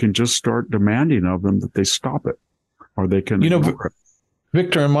 and they can just start demanding of them that they stop it, or they can ignore it.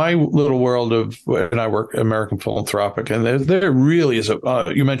 Victor, in my little world and I work American Philanthropic, and there really is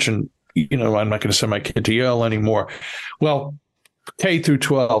you mentioned, I'm not going to send my kid to Yale anymore. Well, K through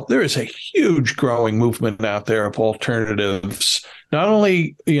 12, there is a huge growing movement out there of alternatives, not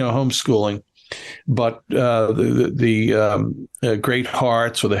only, homeschooling, but the Great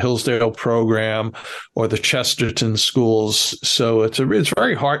Hearts or the Hillsdale program or the Chesterton schools. So it's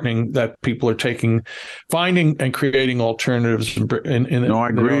very heartening that people are finding and creating alternatives in I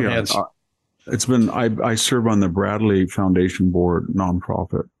agree. Their own hands. I serve on the Bradley Foundation board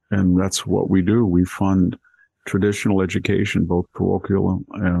nonprofit, and that's what we do. We fund traditional education, both parochial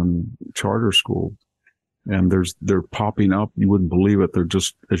and charter schools. And they're popping up. You wouldn't believe it. They're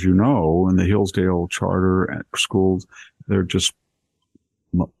just, as you know, in the Hillsdale charter schools, they're just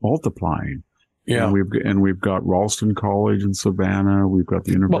multiplying. Yeah. And we've got Ralston College in Savannah. We've got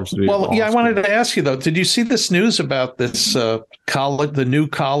the University of Boston. I wanted to ask you though, did you see this news about this college, the new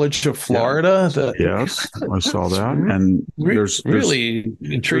College of Florida? Yes, I saw that. And there's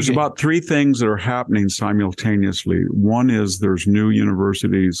intriguing. There's about three things that are happening simultaneously. One is there's new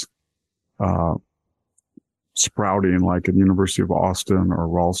universities, sprouting, like at the University of Austin or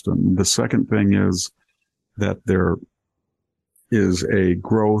Ralston. The second thing is that there is a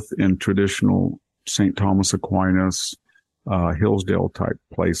growth in traditional St. Thomas Aquinas, Hillsdale type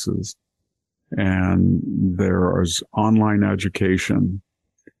places. And there is online education,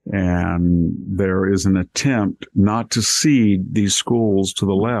 and there is an attempt not to cede these schools to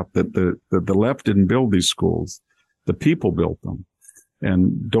the left, that the left didn't build these schools. The people built them.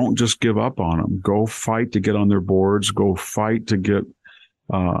 And don't just give up on them. Go fight to get on their boards. Go fight to get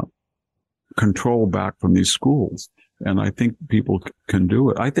control back from these schools. And I think people can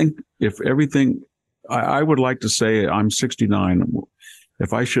do it. I think if everything, I would like to say I'm 69,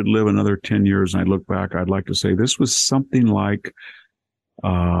 if I should live another 10 years and I look back, I'd like to say this was something like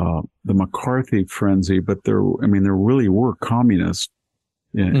the McCarthy frenzy, but there really were communists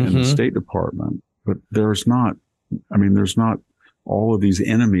in the State Department, but there's not all of these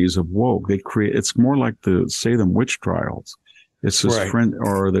enemies of woke. It's more like the Salem witch trials. It's this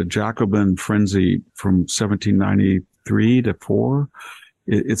or the Jacobin frenzy from 1793 to 4.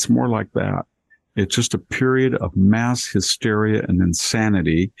 It's more like that. It's just a period of mass hysteria and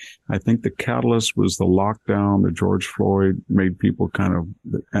insanity. I think the catalyst was the lockdown, the George Floyd made people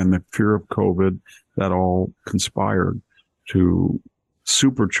and the fear of COVID, that all conspired to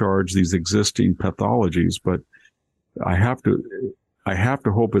supercharge these existing pathologies. But I have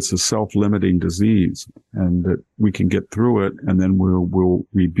to hope it's a self-limiting disease and that we can get through it, and then we'll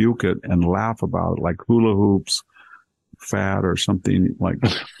rebuke it and laugh about it, like hula hoops fad or something like.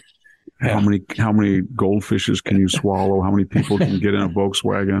 How many goldfishes can you swallow? How many people can get in a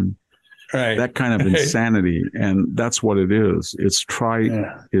Volkswagen? Right. That kind of insanity. And that's what it is. It's trite.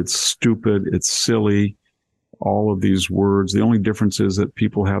 Yeah. It's stupid. It's silly. All of these words. The only difference is that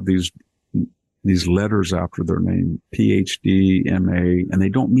people have these letters after their name, PhD, MA, and they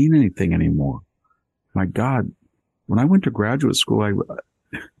don't mean anything anymore. My God, when I went to graduate school,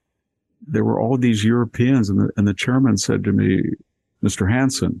 there were all these Europeans, and the chairman said to me, Mr.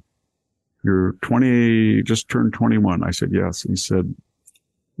 Hansen, you're 20, just turned 21. I said, yes. He said,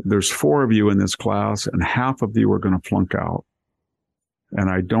 there's 4 of you in this class and half of you are going to flunk out. And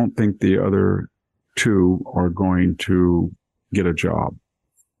I don't think the other 2 are going to get a job.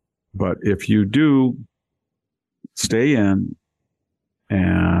 But if you do, stay in,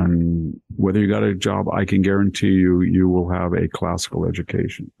 and whether you got a job, I can guarantee you will have a classical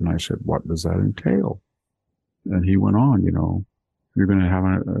education. And I said, what does that entail? And he went on, you're going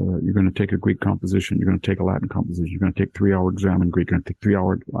to take a Greek composition. You're going to take a Latin composition. You're going to take 3-hour exam in Greek. You're going to take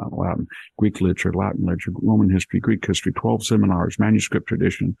 3-hour Latin, Greek literature, Latin literature, Roman history, Greek history, 12 seminars, manuscript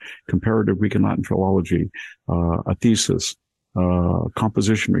tradition, comparative Greek and Latin philology, a thesis,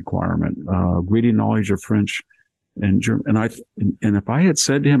 composition requirement, reading knowledge of French and German. And if I had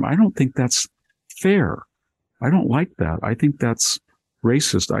said to him, I don't think that's fair. I don't like that. I think that's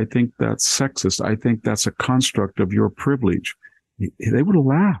racist. I think that's sexist. I think that's a construct of your privilege. They would have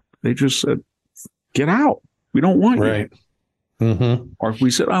laughed. They just said, get out. We don't want you. Right. Mm-hmm. Or if we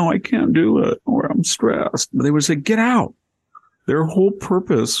said, oh, I can't do it, or I'm stressed, they would say, get out. Their whole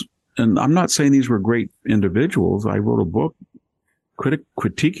purpose, and I'm not saying these were great individuals. I wrote a book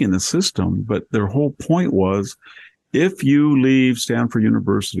critiquing the system, but their whole point was, if you leave Stanford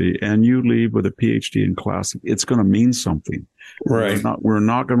University and you leave with a PhD in classics, it's going to mean something. Right. We're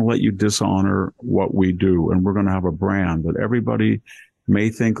not going to let you dishonor what we do. And we're going to have a brand that everybody may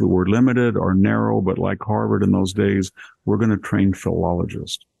think that we're limited or narrow, but like Harvard in those days, we're going to train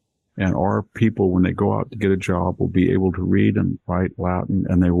philologists. And our people, when they go out to get a job, will be able to read and write Latin,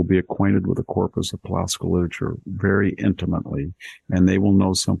 and they will be acquainted with the corpus of classical literature very intimately. And they will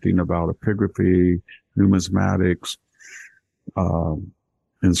know something about epigraphy, numismatics,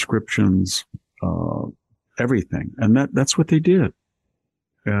 inscriptions, everything. And that's what they did.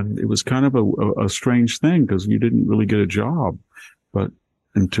 And it was kind of a strange thing because you didn't really get a job, but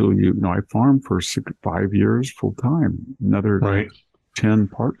until I farmed for 5 years full time, another 10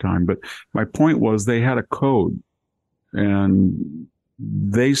 part time. But my point was they had a code and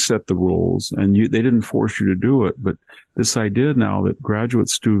they set the rules, and they didn't force you to do it. But this idea now that graduate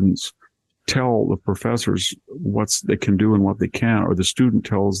students tell the professors what they can do and what they can't, or the student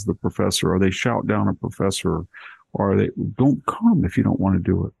tells the professor, or they shout down a professor, or they don't come if you don't want to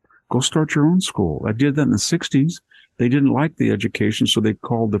do it. Go start your own school. I did that in the 60s. They didn't like the education, so they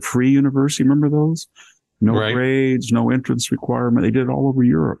called the free university. Remember those? No grades, no entrance requirement. They did it all over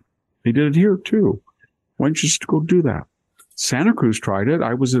Europe. They did it here too. Why don't you just go do that? Santa Cruz tried it.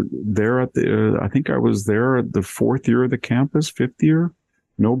 I was there I think I was there at the 4th year of the campus, 5th year.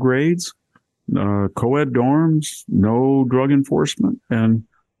 No grades, co-ed dorms, no drug enforcement. And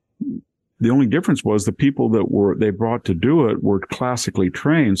the only difference was the people that they brought to do it were classically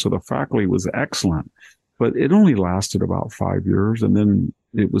trained. So the faculty was excellent, but it only lasted about 5 years. And then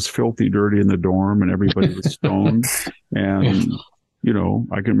it was filthy dirty in the dorm and everybody was stoned. And,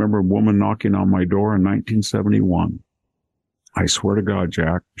 I can remember a woman knocking on my door in 1971. I swear to God,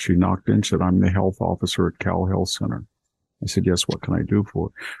 Jack, she knocked in, said, I'm the health officer at Cal Health Center. I said, yes, what can I do for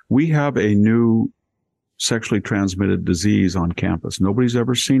it? We have a new sexually transmitted disease on campus. Nobody's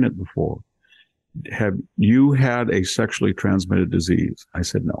ever seen it before. Have you had a sexually transmitted disease? I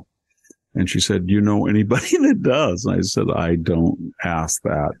said, no. And she said, do you know anybody that does? And I said, I don't ask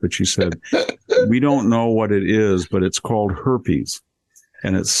that. But she said, we don't know what it is, but it's called herpes.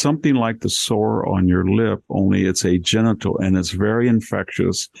 And it's something like the sore on your lip, only it's a genital, and it's very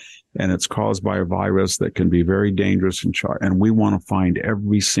infectious, and it's caused by a virus that can be very dangerous and we want to find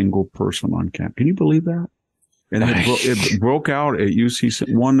every single person on campus. Can you believe that? And it broke out at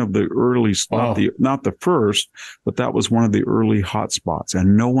UC, one of the early, not the first, but that was one of the early hot spots,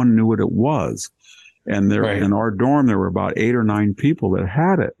 and no one knew what it was. And there, in our dorm, there were about 8 or 9 people that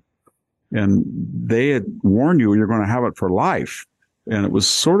had it, and they had warned you, you're going to have it for life. And it was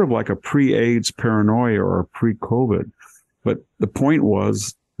sort of like a pre-AIDS paranoia or a pre-COVID. But the point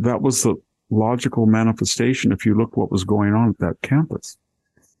was, that was the logical manifestation if you look what was going on at that campus.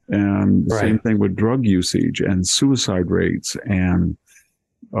 And the same thing with drug usage and suicide rates and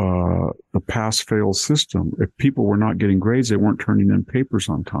the pass-fail system. If people were not getting grades, they weren't turning in papers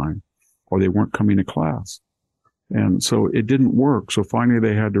on time, or they weren't coming to class. And so it didn't work. So finally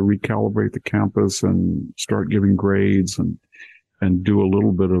they had to recalibrate the campus and start giving grades and do a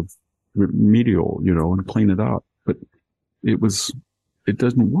little bit of remedial, and clean it up. But it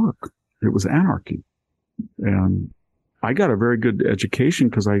doesn't work. It was anarchy. And I got a very good education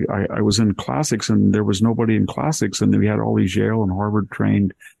because I was in classics, and there was nobody in classics. And then we had all these Yale and Harvard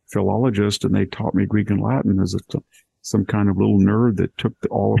trained philologists, and they taught me Greek and Latin as some kind of little nerd that took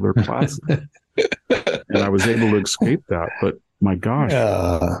all of their classes. And I was able to escape that. But my gosh,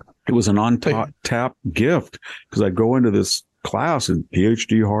 it was an on-tap gift, because I'd go into this class and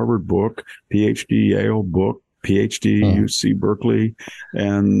PhD Harvard book, PhD Yale book, PhD UC Berkeley,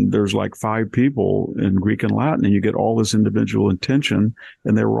 and there's like 5 people in Greek and Latin, and you get all this individual attention,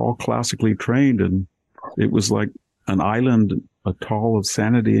 and they were all classically trained, and it was like an island atoll of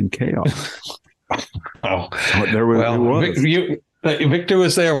sanity and chaos. There was. Victor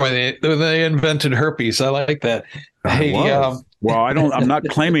was there when they invented herpes. I like that. Well, I'm not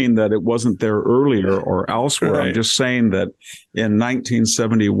claiming that it wasn't there earlier or elsewhere. Right. I'm just saying that in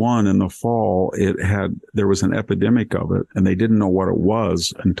 1971 in the fall, there was an epidemic of it, and they didn't know what it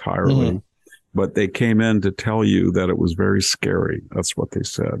was entirely, but they came in to tell you that it was very scary. That's what they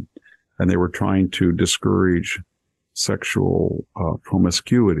said. And they were trying to discourage sexual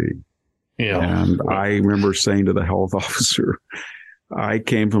promiscuity. Yeah. And I remember saying to the health officer, I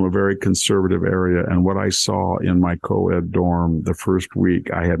came from a very conservative area, and what I saw in my co-ed dorm the first week,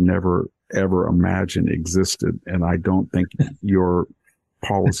 I had never, ever imagined existed. And I don't think your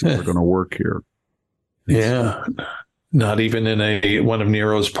policies are going to work here. Yeah. Not even in one of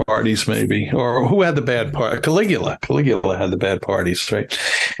Nero's parties, maybe. Or who had the bad part? Caligula. Caligula had the bad parties, right?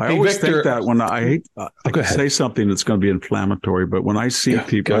 I always think that when I can say something that's going to be inflammatory, but when I see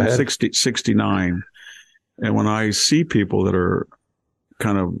people, I'm 69, and when I see people that are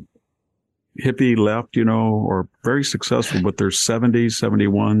kind of hippie left, or very successful, but they're 70,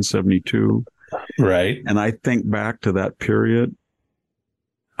 71, 72. Right. And I think back to that period.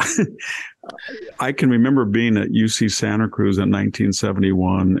 I can remember being at UC Santa Cruz in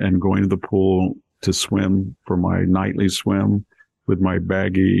 1971 and going to the pool to swim for my nightly swim with my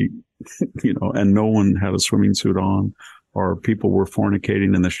baggy, and no one had a swimming suit on, or people were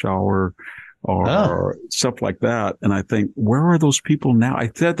fornicating in the shower, or stuff like that. And I think, where are those people now? I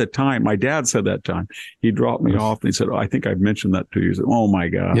said at the time, my dad said that time, he dropped me off and he said, I think I've mentioned that to you. He said, oh my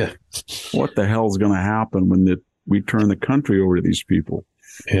God, what the hell is going to happen when we turn the country over to these people?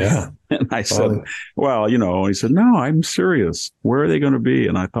 Yeah. And I said, well, he said, no, I'm serious. Where are they going to be?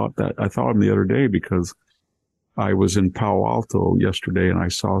 And I thought of him the other day, because I was in Palo Alto yesterday, and I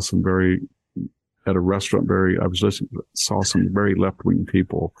saw at a restaurant, saw some very left-wing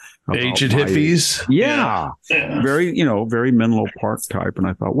people. Aged hippies. Yeah. Very, very Menlo Park type. And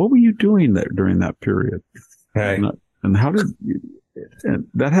I thought, what were you doing during that period? Right. And how did and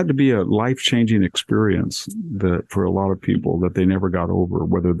that had to be a life-changing experience for a lot of people that they never got over,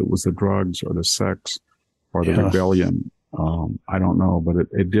 whether it was the drugs or the sex or the rebellion. I don't know, but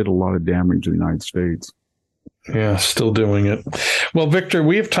it did a lot of damage in the United States. Yeah, still doing it. Well, Victor,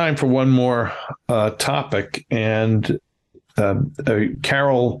 we have time for one more topic. And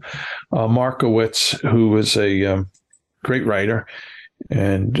Carol Markowitz, who is a great writer,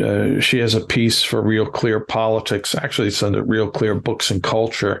 and she has a piece for Real Clear Politics. Actually, it's under Real Clear Books and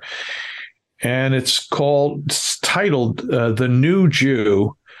Culture. And it's titled The New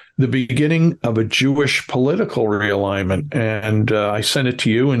Jew, the Beginning of a Jewish Political Realignment. And I sent it to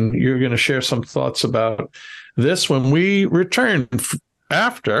you, and you're going to share some thoughts about this when we return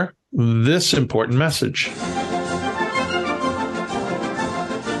after this important message.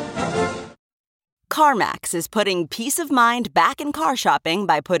 CarMax is putting peace of mind back in car shopping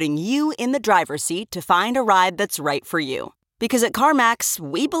by putting you in the driver's seat to find a ride that's right for you. Because at CarMax,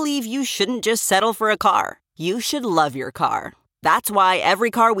 we believe you shouldn't just settle for a car. You should love your car. That's why every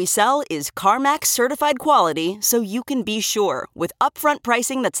car we sell is CarMax certified quality, so you can be sure with upfront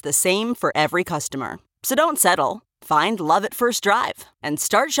pricing that's the same for every customer. So don't settle. Find love at first drive and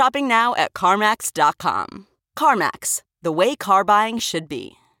start shopping now at CarMax.com. CarMax, the way car buying should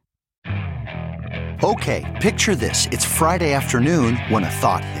be. Okay, picture this. It's Friday afternoon when a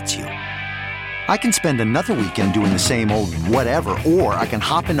thought hits you. I can spend another weekend doing the same old whatever, or I can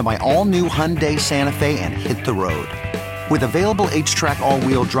hop into my all-new Hyundai Santa Fe and hit the road. With available H-Track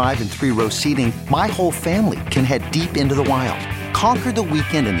all-wheel drive and 3-row seating, my whole family can head deep into the wild. Conquer the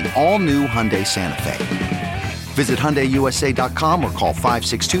weekend in the all-new Hyundai Santa Fe. Visit HyundaiUSA.com or call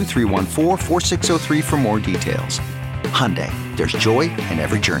 562-314-4603 for more details. Hyundai, there's joy in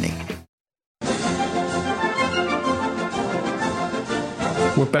every journey.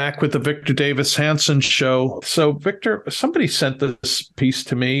 We're back with the Victor Davis Hanson Show. So, Victor, somebody sent this piece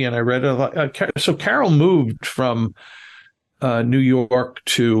to me, and I read it. So, Carol moved from New York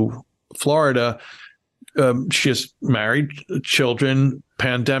to Florida. She has married, children.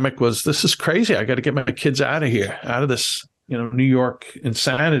 Pandemic this is crazy. I got to get my kids out of here, out of this, New York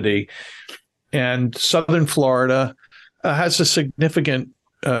insanity. And Southern Florida has a significant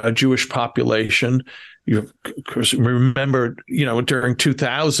Jewish population. You of course remember, during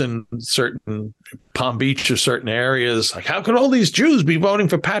 2000, certain Palm Beach or certain areas, like, how could all these Jews be voting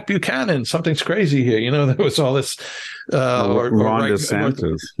for Pat Buchanan? Something's crazy here. There was all this. Ron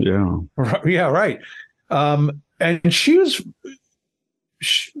DeSantis. Yeah. Yeah, right. And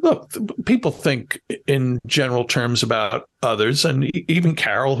look, people think in general terms about others, and even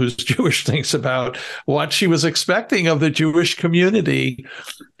Carol, who's Jewish, thinks about what she was expecting of the Jewish community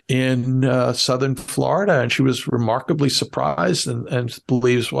in Southern Florida, and she was remarkably surprised and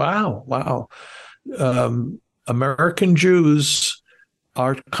believes, wow, American Jews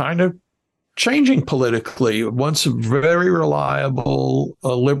are kind of changing politically. Once a very reliable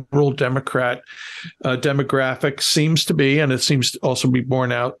liberal Democrat demographic seems to be, and it seems to also be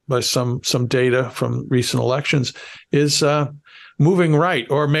borne out by some data from recent elections, is moving right,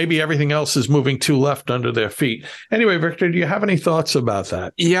 or maybe everything else is moving too left under their feet. Anyway, Victor, do you have any thoughts about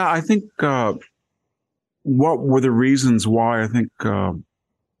that? Yeah, I think what were the reasons why? I think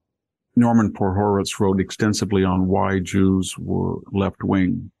Norman Podhoretz wrote extensively on why Jews were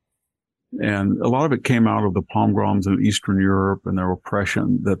left-wing. And a lot of it came out of the pogroms in Eastern Europe and their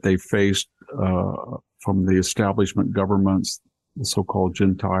oppression that they faced from the establishment governments, the so-called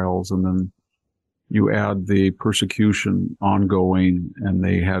Gentiles, and then you add the persecution ongoing, and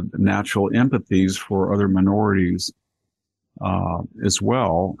they had natural empathies for other minorities as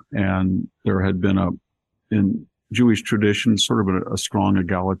well. And there had been in Jewish tradition, sort of a strong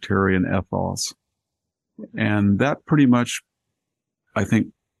egalitarian ethos. And that pretty much, I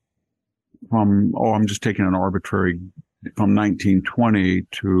think, I'm just taking an arbitrary, from 1920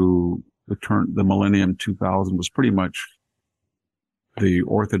 to the millennium 2000 was pretty much the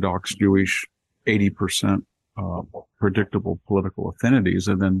Orthodox Jewish 80% predictable political affinities.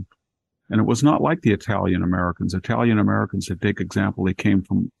 And it was not like the Italian Americans. Italian Americans, to take example, they came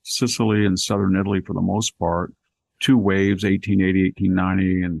from Sicily and southern Italy for the most part, two waves, 1880,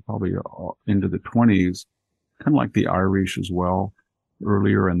 1890, and probably into the 20s, kind of like the Irish as well,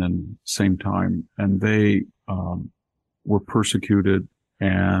 earlier and then same time. And they were persecuted,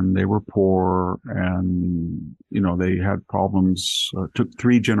 and they were poor, and, they had problems. Took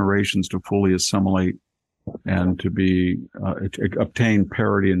 3 generations to fully assimilate and to obtain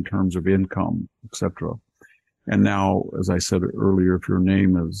parity in terms of income, etc. And now, as I said earlier, if your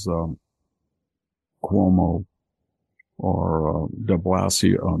name is Cuomo or de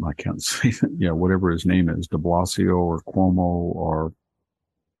Blasio, I can't say that, whatever his name is, de Blasio or Cuomo or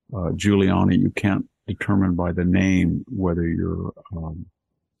Giuliani, you can't determine by the name whether you're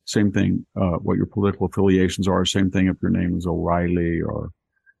same thing, what your political affiliations are. Same thing if your name is O'Reilly or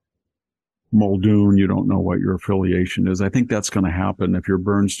Muldoon, you don't know what your affiliation is. I think that's going to happen. If you're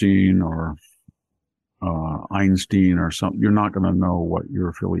Bernstein or Einstein or something, you're not going to know what your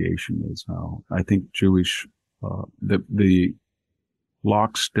affiliation is now. I think Jewish, the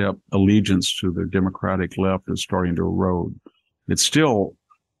lockstep allegiance to the Democratic left is starting to erode. It's still,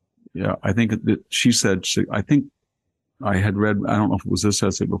 I think that she said, I think I had read, I don't know if it was this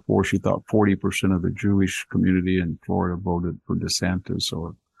essay before, she thought 40% of the Jewish community in Florida voted for DeSantis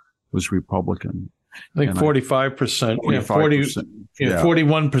or was Republican. I think 45%. 45%.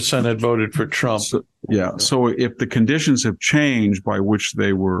 41% had voted for Trump. So if the conditions have changed by which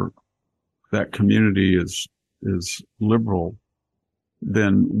that community is liberal,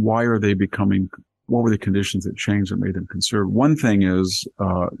 then why are they what were the conditions that changed that made them conservative? One thing is,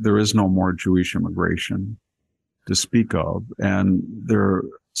 there is no more Jewish immigration. to speak of, and they're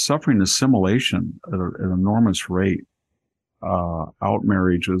suffering assimilation at an enormous rate, out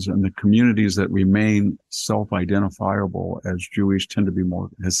marriages, and the communities that remain self-identifiable as Jewish tend to be more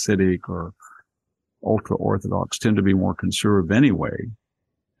Hasidic or ultra-Orthodox, tend to be more conservative anyway.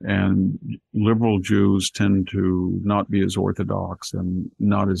 And liberal Jews tend to not be as Orthodox and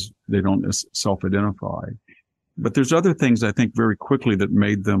they don't self-identify. But there's other things I think very quickly that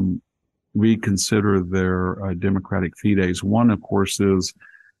made them reconsider their democratic fides. One, of course, is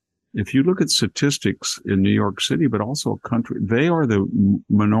if you look at statistics in New York City, but also country, they are the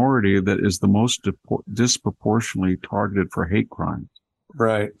minority that is the most disproportionately targeted for hate crimes.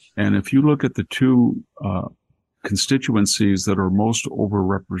 Right. And if you look at the two constituencies that are most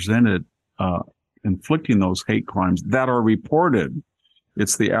overrepresented inflicting those hate crimes that are reported,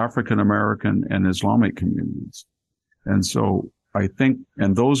 it's the African American and Islamic communities. And so I think,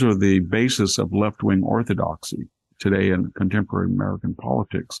 and those are the basis of left-wing orthodoxy today in contemporary American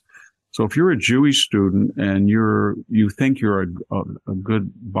politics. So if you're a Jewish student and you think you're a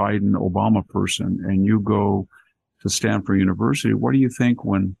good Biden, Obama person, and you go to Stanford University, what do you think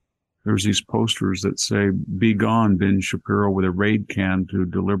when there's these posters that say, "Be gone, Ben Shapiro," with a raid can to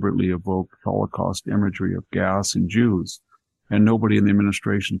deliberately evoke Holocaust imagery of gas and Jews, and nobody in the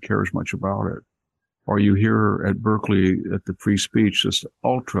administration cares much about it? Or you hear at Berkeley at the free speech just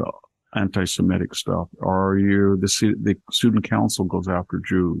ultra anti-Semitic stuff, or the student council goes after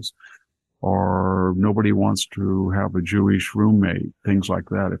Jews, or nobody wants to have a Jewish roommate, things like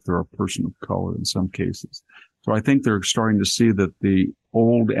that, if they're a person of color in some cases. So I think they're starting to see that the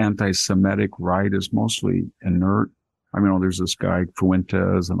old anti-Semitic right is mostly inert. I mean, there's this guy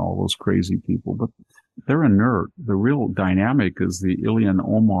Fuentes and all those crazy people, but they're inert. The real dynamic is the Ilhan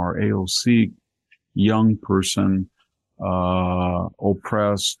Omar AOC young person,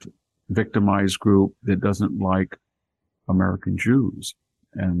 oppressed, victimized group that doesn't like American Jews.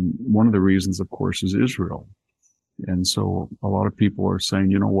 And one of the reasons, of course, is Israel. And so a lot of people are saying,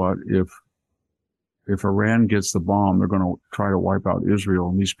 you know what, if Iran gets the bomb, they're going to try to wipe out Israel,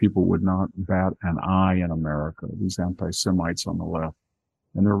 and these people would not bat an eye in America, these anti-Semites on the left.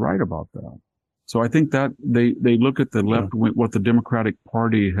 And they're right about that. So I think that they look at the left, what the Democratic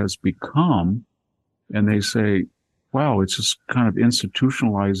Party has become, and they say, wow, it's just kind of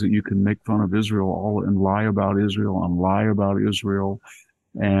institutionalized that you can make fun of Israel and lie about Israel and lie about Israel.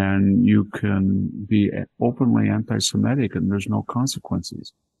 And you can be openly anti-Semitic and there's no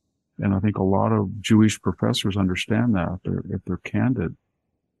consequences. And I think a lot of Jewish professors understand that if they're candid.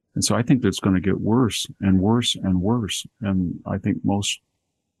 And so I think that's going to get worse and worse and worse. And I think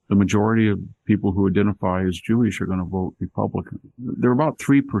the majority of people who identify as Jewish are going to vote Republican. They're about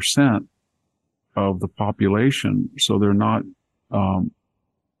 3% of the population, so they're not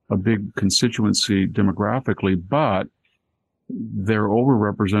a big constituency demographically, but they're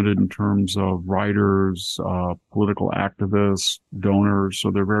overrepresented in terms of writers, political activists, donors,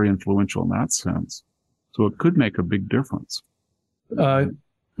 so they're very influential in that sense. So it could make a big difference. I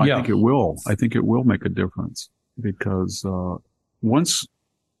think it will. I think it will make a difference because once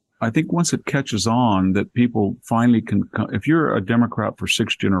it catches on that people finally can, if you're a Democrat for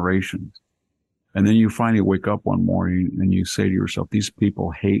 6 generations, and then you finally wake up one morning and you say to yourself, these people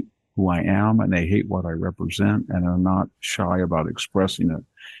hate who I am and they hate what I represent and are not shy about expressing it,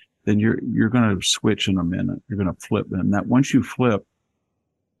 then you're going to switch in a minute. You're going to flip. And that once you flip,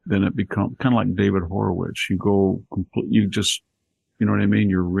 then it becomes kind of like David Horowitz. You go you know what I mean?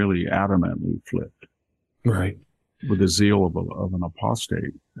 You're really adamantly flipped. Right. With the zeal of an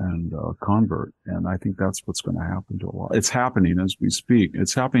apostate and a convert. And I think that's what's going to happen to a lot. It's happening as we speak.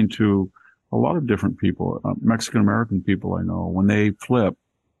 It's happening to a lot of different people, Mexican-American people I know. When they flip,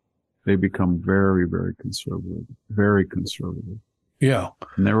 they become very, very conservative, very conservative. Yeah.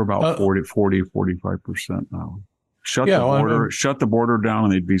 And they're about 45% now. Shut the border down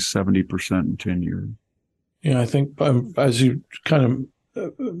and they'd be 70% in 10 years. Yeah, I think as you kind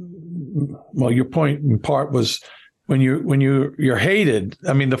of, your point in part was when you're hated.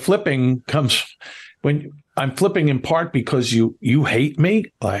 I mean, the flipping comes when I'm flipping in part because you hate me.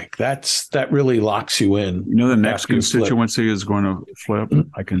 Like that really locks you in. You know, the next constituency is going to flip.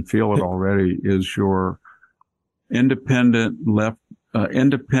 I can feel it already. Is your independent left,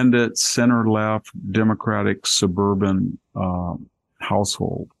 independent center left Democratic suburban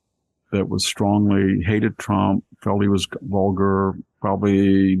household that was strongly hated Trump, felt he was vulgar,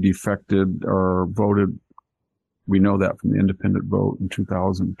 probably defected or voted. We know that from the independent vote in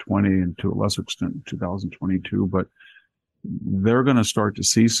 2020 and to a lesser extent in 2022, but they're going to start to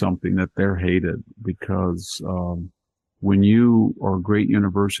see something that they're hated because when you are great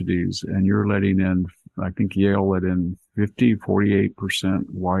universities and you're letting in I think Yale let in 48%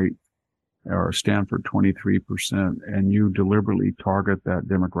 white, or Stanford 23%, and you deliberately target that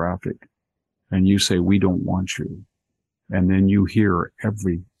demographic and you say, we don't want you. And then you hear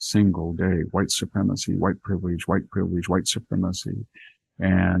every single day, white supremacy, white privilege, white supremacy,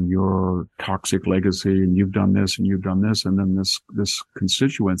 and your toxic legacy, and you've done this and you've done this. And then this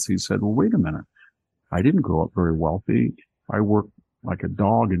constituency said, well, wait a minute. I didn't grow up very wealthy. I worked like a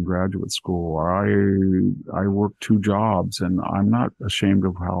dog in graduate school. I worked 2 jobs, and I'm not ashamed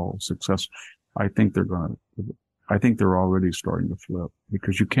of how successful. I think they're already starting to flip,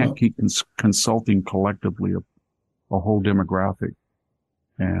 because you can't keep consulting collectively a whole demographic.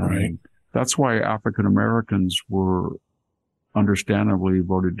 And that's why African Americans were understandably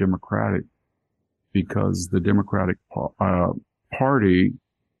voted Democratic, because the Democratic Party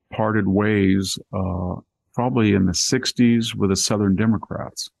parted ways probably in the 60s with the Southern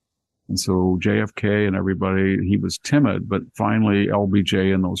Democrats. And so JFK and everybody, he was timid, but finally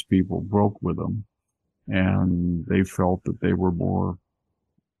LBJ and those people broke with him. And they felt that they were more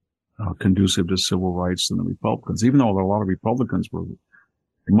conducive to civil rights than the Republicans, even though a lot of Republicans were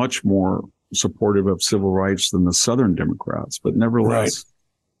much more supportive of civil rights than the Southern Democrats. But nevertheless,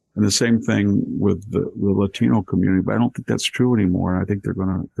 and the same thing with the Latino community, but I don't think that's true anymore. I think they're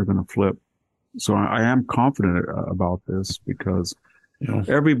gonna flip. So I am confident about this, because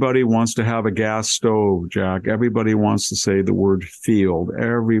everybody wants to have a gas stove, Jack. Everybody wants to say the word field.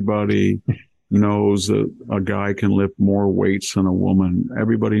 Everybody knows that a guy can lift more weights than a woman.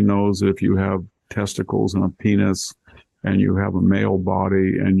 Everybody knows that if you have testicles and a penis and you have a male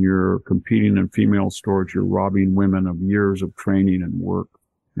body and you're competing in female sports, you're robbing women of years of training and work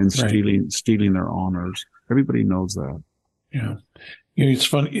and stealing their honors. Everybody knows that. Yeah. It's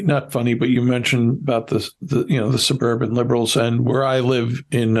funny, not funny, but you mentioned about the suburban liberals, and where I live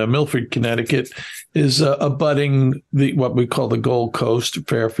in Milford, Connecticut, is abutting what we call the Gold Coast,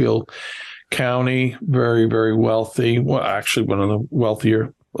 Fairfield County, very, very wealthy. Well, actually, one of the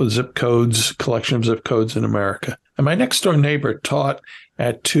wealthier collection of zip codes in America. And my next door neighbor taught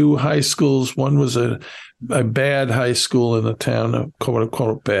at 2 high schools. One was a bad high school in the town, quote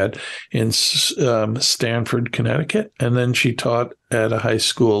unquote bad, in Stanford, Connecticut. And then she taught at a high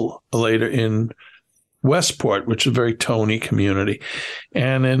school later in Westport, which is a very Tony community.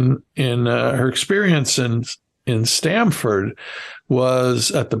 And in her experience in Stanford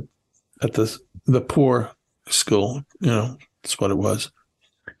was at the poor school, that's what it was.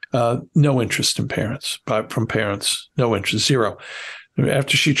 No interest in parents, from parents, no interest, zero.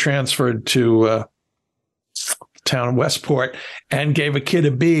 After she transferred to town of Westport and gave a kid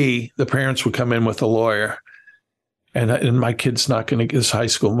a B, the parents would come in with a lawyer. And my kid's not going to get his high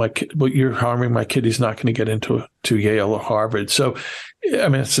school. My kid, well, you're harming my kid. He's not going to get into Yale or Harvard. So, I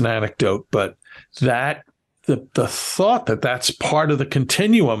mean, it's an anecdote, but the thought that that's part of the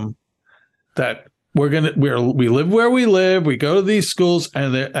continuum, that we live where we live, we go to these schools,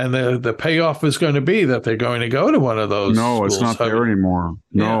 and the payoff is going to be that they're going to go to one of those. No, schools. It's not there anymore.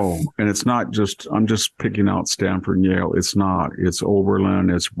 No, yeah. And it's not just. I'm just picking out Stanford and Yale. It's not. It's Oberlin.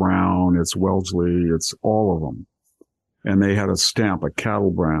 It's Brown. It's Wellesley. It's all of them. And they had a stamp, a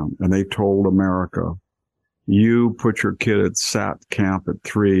cattle brand, and they told America, you put your kid at SAT camp at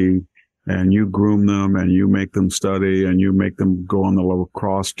 3, and you groom them, and you make them study, and you make them go on the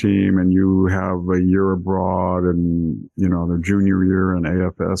lacrosse team, and you have a year abroad, and, their junior year in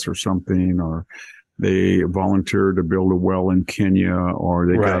AFS or something, or they volunteer to build a well in Kenya, or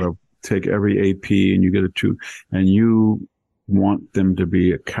they got to take every AP, and you get a 2, and you want them to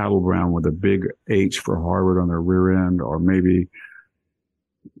be a cattle brand with a big H for Harvard on their rear end, or maybe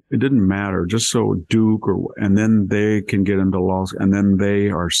it didn't matter, just so Duke, and then they can get into law, and then they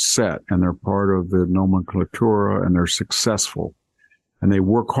are set, and they're part of the nomenclatura, and they're successful, and they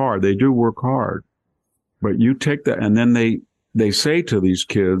work hard. They do work hard, but you take that, and then they say to these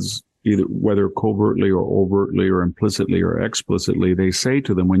kids, either whether covertly or overtly or implicitly or explicitly, they say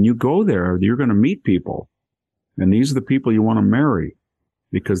to them, when you go there, you're going to meet people. And these are the people you want to marry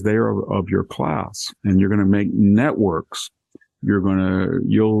because they are of your class, and you're going to make networks. You're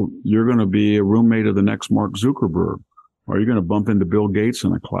going to be a roommate of the next Mark Zuckerberg, or you're going to bump into Bill Gates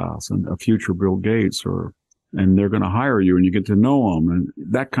in a class, and a future Bill Gates, and they're going to hire you, and you get to know them,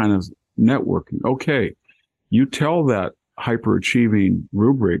 and that kind of networking. Okay. You tell that hyperachieving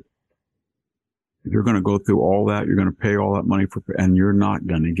rubric, you're going to go through all that. You're going to pay all that money and you're not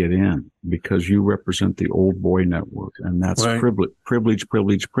going to get in because you represent the old boy network. And that's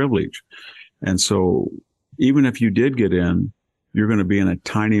privilege. And so even if you did get in, you're going to be in a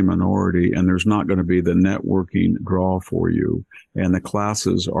tiny minority, and there's not going to be the networking draw for you, and the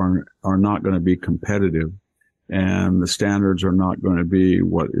classes are not going to be competitive, and the standards are not going to be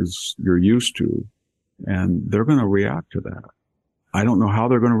what is you're used to, and they're going to react to that. I don't know how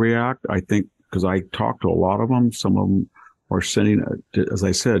they're going to react. I think because I talked to a lot of them, some of them are sending, as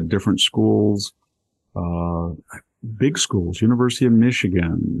I said, different schools, big schools, University of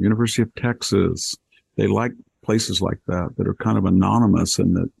Michigan, University of Texas. They like places like that are kind of anonymous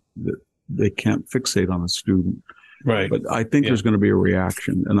and that they can't fixate on a student. Right. But I think there's going to be a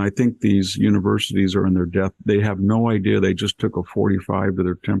reaction. And I think these universities are in their death. They have no idea. They just took a 45 to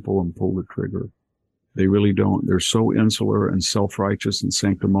their temple and pulled the trigger. They really don't. They're so insular and self-righteous and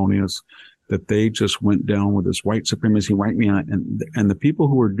sanctimonious that they just went down with this white supremacy, white man. And the people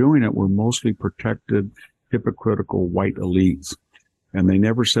who were doing it were mostly protected, hypocritical white elites. And they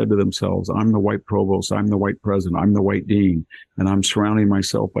never said to themselves, I'm the white provost, I'm the white president, I'm the white dean, and I'm surrounding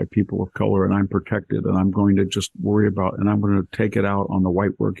myself by people of color, and I'm protected, and I'm going to just worry about, and I'm going to take it out on the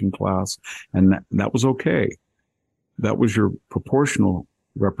white working class. And that was okay. That was your proportional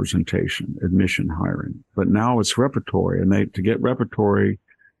representation, admission hiring. But now it's repertory, and to get repertory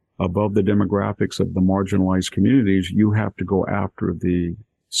above the demographics of the marginalized communities, you have to go after the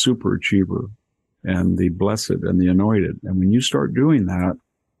super achiever and the blessed and the anointed. And when you start doing that,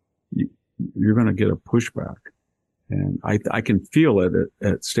 you're going to get a pushback. And I can feel it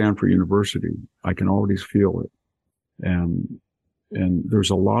at Stanford University. I can already feel it. And there's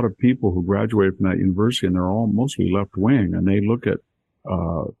a lot of people who graduated from that university, and they're all mostly left wing, and they look at,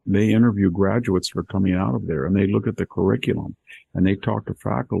 they interview graduates that are coming out of there, and they look at the curriculum, and they talk to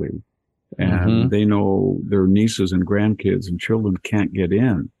faculty, and they know their nieces and grandkids and children can't get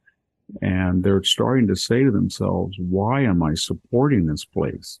in. And they're starting to say to themselves, why am I supporting this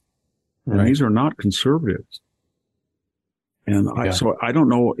place? And these are not conservatives. And so I don't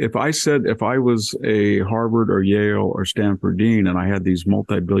know if I was a Harvard or Yale or Stanford dean and I had these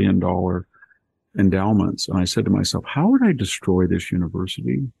multi-billion-dollar endowments, and I said to myself, how would I destroy this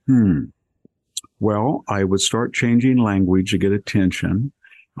university? Well, I would start changing language to get attention.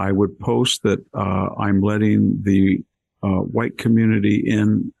 I would post that I'm letting the white community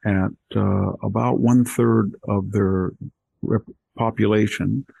in at about 1/3 of their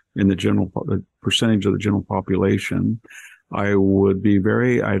population in the percentage of the general population. I'd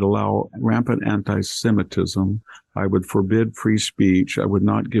allow rampant anti-Semitism. I would forbid free speech. I would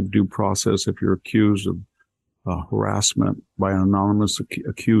not give due process if you're accused of harassment by an anonymous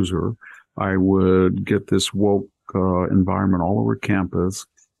accuser. I would get this woke environment all over campus.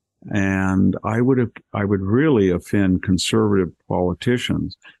 And I would really offend conservative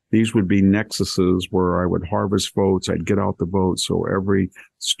politicians. These would be nexuses where I would harvest votes. I'd get out the votes. So every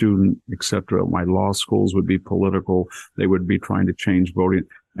student, etc., my law schools would be political. They would be trying to change voting,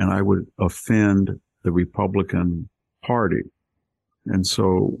 and I would offend the Republican Party. And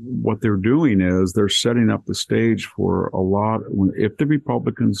so what they're doing is they're setting up the stage for if the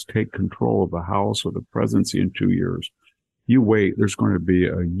Republicans take control of the House or the presidency in 2 years, you wait, there's going to be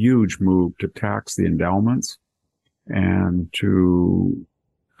a huge move to tax the endowments and to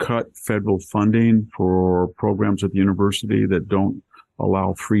cut federal funding for programs at the university that don't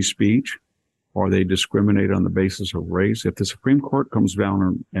allow free speech or they discriminate on the basis of race. If the Supreme Court comes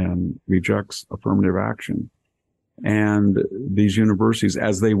down and rejects affirmative action, and these universities,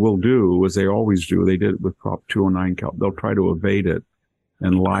 as they will do, as they always do, they did it with Prop 209, they'll try to evade it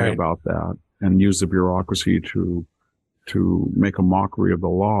and lie about that and use the bureaucracy to make a mockery of the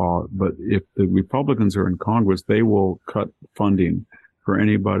law. But if the Republicans are in Congress, they will cut funding for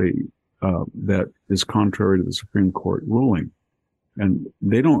anybody that is contrary to the Supreme Court ruling. And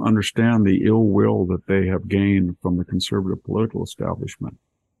they don't understand the ill will that they have gained from the conservative political establishment.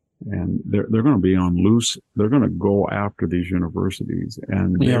 And they're going to be on loose. They're going to go after these universities.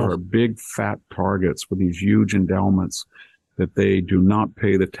 And there are big fat targets with these huge endowments that they do not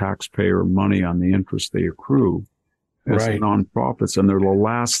pay the taxpayer money on the interest they accrue. As nonprofits, and they're the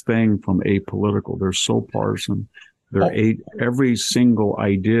last thing from apolitical. They're so partisan. Every single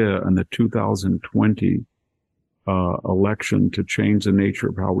idea in the 2020 election to change the nature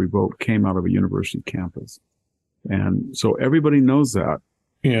of how we vote came out of a university campus, and so everybody knows that.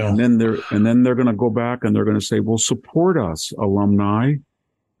 Yeah. And then they're going to go back and they're going to say, "Well, support us, alumni."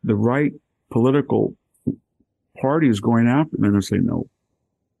 The right political party is going after them, and they say, "No."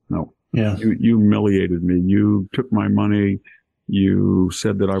 Yeah. You humiliated me. You took my money. You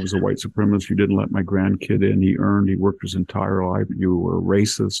said that I was a white supremacist. You didn't let my grandkid in. He worked his entire life. You were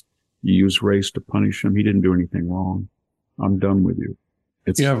racist. You used race to punish him. He didn't do anything wrong. I'm done with you.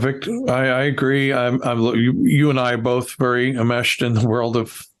 Yeah, Victor, I agree. You and I are both very enmeshed in the world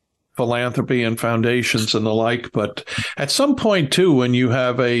of philanthropy and foundations and the like. But at some point, too, when you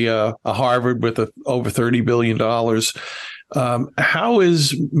have a Harvard with over $30 billion, how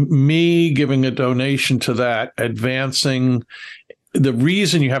is me giving a donation to that advancing? The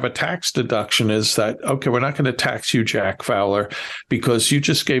reason you have a tax deduction is that, okay, we're not going to tax you, Jack Fowler, because you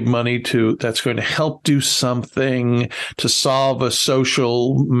just gave money that's going to help do something to solve a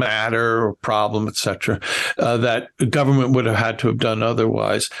social matter or problem, et cetera, that the government would have had to have done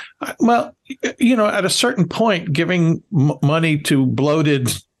otherwise. Well, at a certain point, giving money to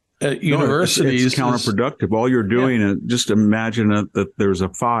bloated universities it's counterproductive. All you're doing is just imagine that there's a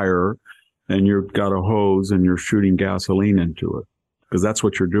fire and you've got a hose and you're shooting gasoline into it. Because that's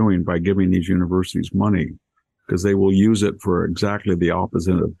what you're doing by giving these universities money, because they will use it for exactly the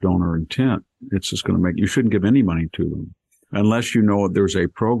opposite of donor intent. It's just going to you shouldn't give any money to them unless you know there's a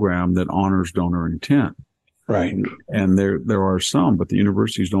program that honors donor intent. Right. And there are some, but the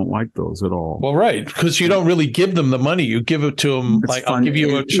universities don't like those at all. Well, right. Because you don't really give them the money. You give it to them I'll give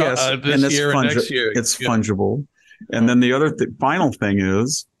you this year and next year. It's fungible. And then the other final thing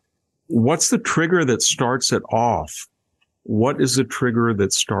is, what's the trigger that starts it off? What is the trigger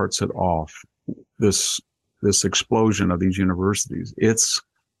that starts it off? This explosion of these universities. It's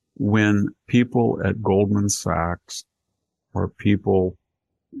when people at Goldman Sachs or people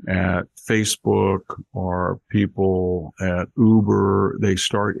at Facebook or people at Uber, they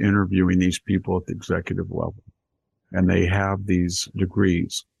start interviewing these people at the executive level, and they have these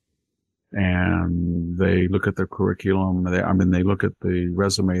degrees, and they look at their curriculum. They look at the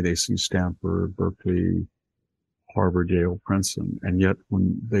resume. They see Stanford, Berkeley, Harvard, Yale, Princeton, and yet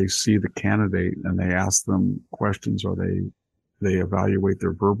when they see the candidate and they ask them questions or they evaluate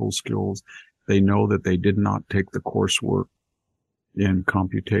their verbal skills, they know that they did not take the coursework in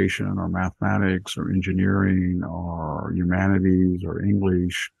computation or mathematics or engineering or humanities or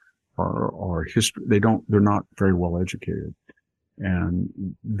English or history. They're not very well educated, and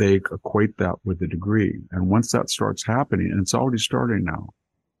they equate that with the degree. And once that starts happening, and it's already starting now,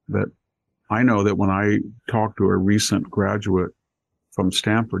 that I know that when I talk to a recent graduate from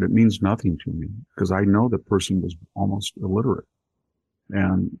Stanford, it means nothing to me because I know the person was almost illiterate.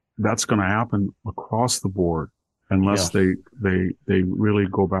 And that's going to happen across the board unless they really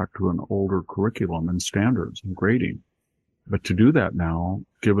go back to an older curriculum and standards and grading. But to do that now,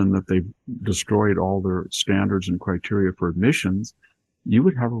 given that they've destroyed all their standards and criteria for admissions, you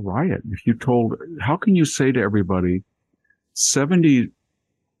would have a riot. If you how can you say to everybody, 67,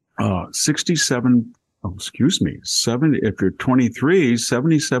 if you're 23,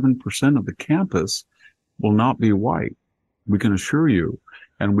 77% of the campus will not be white. We can assure you.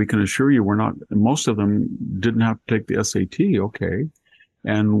 And we can assure you most of them didn't have to take the SAT. Okay.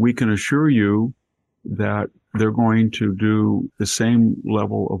 And we can assure you that they're going to do the same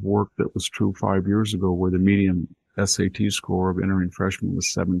level of work that was true 5 years ago, where the median SAT score of entering freshmen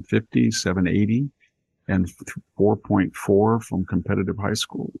was 750, 780, and 4.4 from competitive high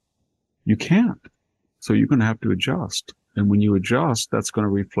school. You can't. So you're going to have to adjust. And when you adjust, that's going to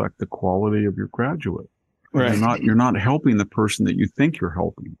reflect the quality of your graduate. Right. You're not helping the person that you think you're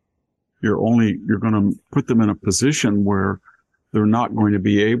helping. You're going to put them in a position where they're not going to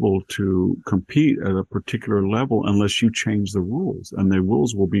be able to compete at a particular level unless you change the rules. And the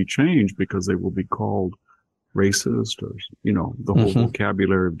rules will be changed because they will be called racist or, the whole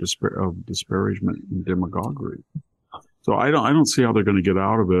vocabulary of disparagement and demagoguery. So I don't see how they're going to get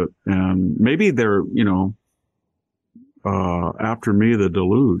out of it. And maybe they're, after me, the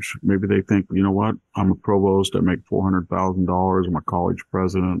deluge. Maybe they think, you know what? I'm a provost. I make $400,000. I'm a college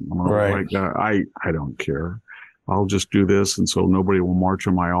president. I'm a white guy. I don't care. I'll just do this. And so nobody will march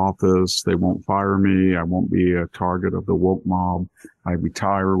in my office. They won't fire me. I won't be a target of the woke mob. I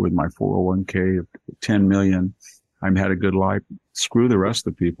retire with my 401k of 10 million. I've had a good life. Screw the rest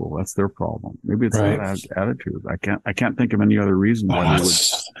of the people. That's their problem. Maybe it's that attitude. I can't think of any other reason why they would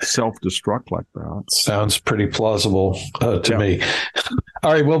self-destruct like that. Sounds pretty plausible to me.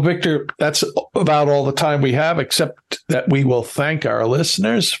 All right. Well, Victor, that's about all the time we have, except that we will thank our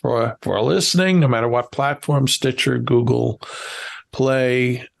listeners for listening, no matter what platform, Stitcher, Google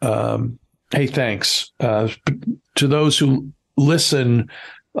Play. Hey, thanks to those who listen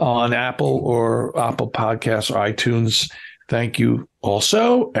on Apple Podcasts or iTunes. Thank you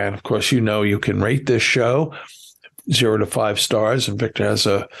also. And of course, you can rate this show 0 to 5 stars. And Victor has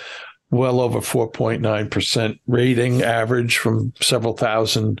a well over 4.9% rating average from several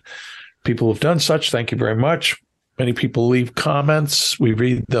thousand people who've done such. Thank you very much. Many people leave comments. We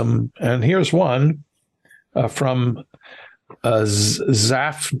read them. And here's one from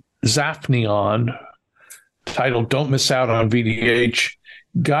Zafnion, titled "Don't Miss Out on VDH."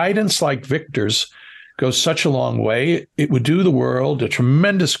 Guidance like Victor's goes such a long way. It would do the world a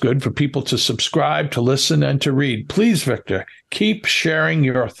tremendous good for people to subscribe, to listen, and to read. Please, Victor, keep sharing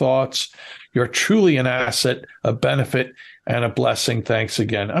your thoughts. You're truly an asset, a benefit, and a blessing. Thanks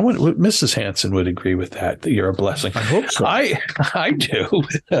again. Mrs. Hanson would agree with that you're a blessing. I hope so. I do.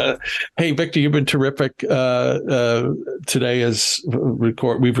 Hey, Victor, you've been terrific today.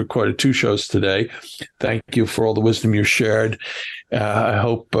 We've recorded 2 shows today. Thank you for all the wisdom you shared. I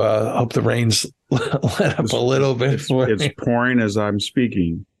hope the rain's let up a little bit. It's pouring as I'm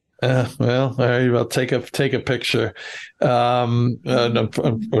speaking. Well, all right. Well, take a picture. As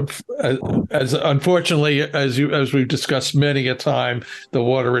unfortunately, as we've discussed many a time, the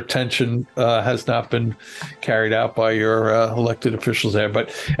water retention has not been carried out by your elected officials there.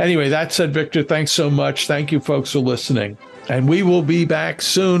 But anyway, that said, Victor, thanks so much. Thank you, folks, for listening. And we will be back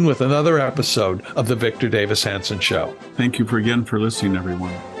soon with another episode of the Victor Davis Hanson Show. Thank you again for listening,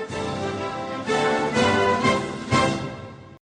 everyone.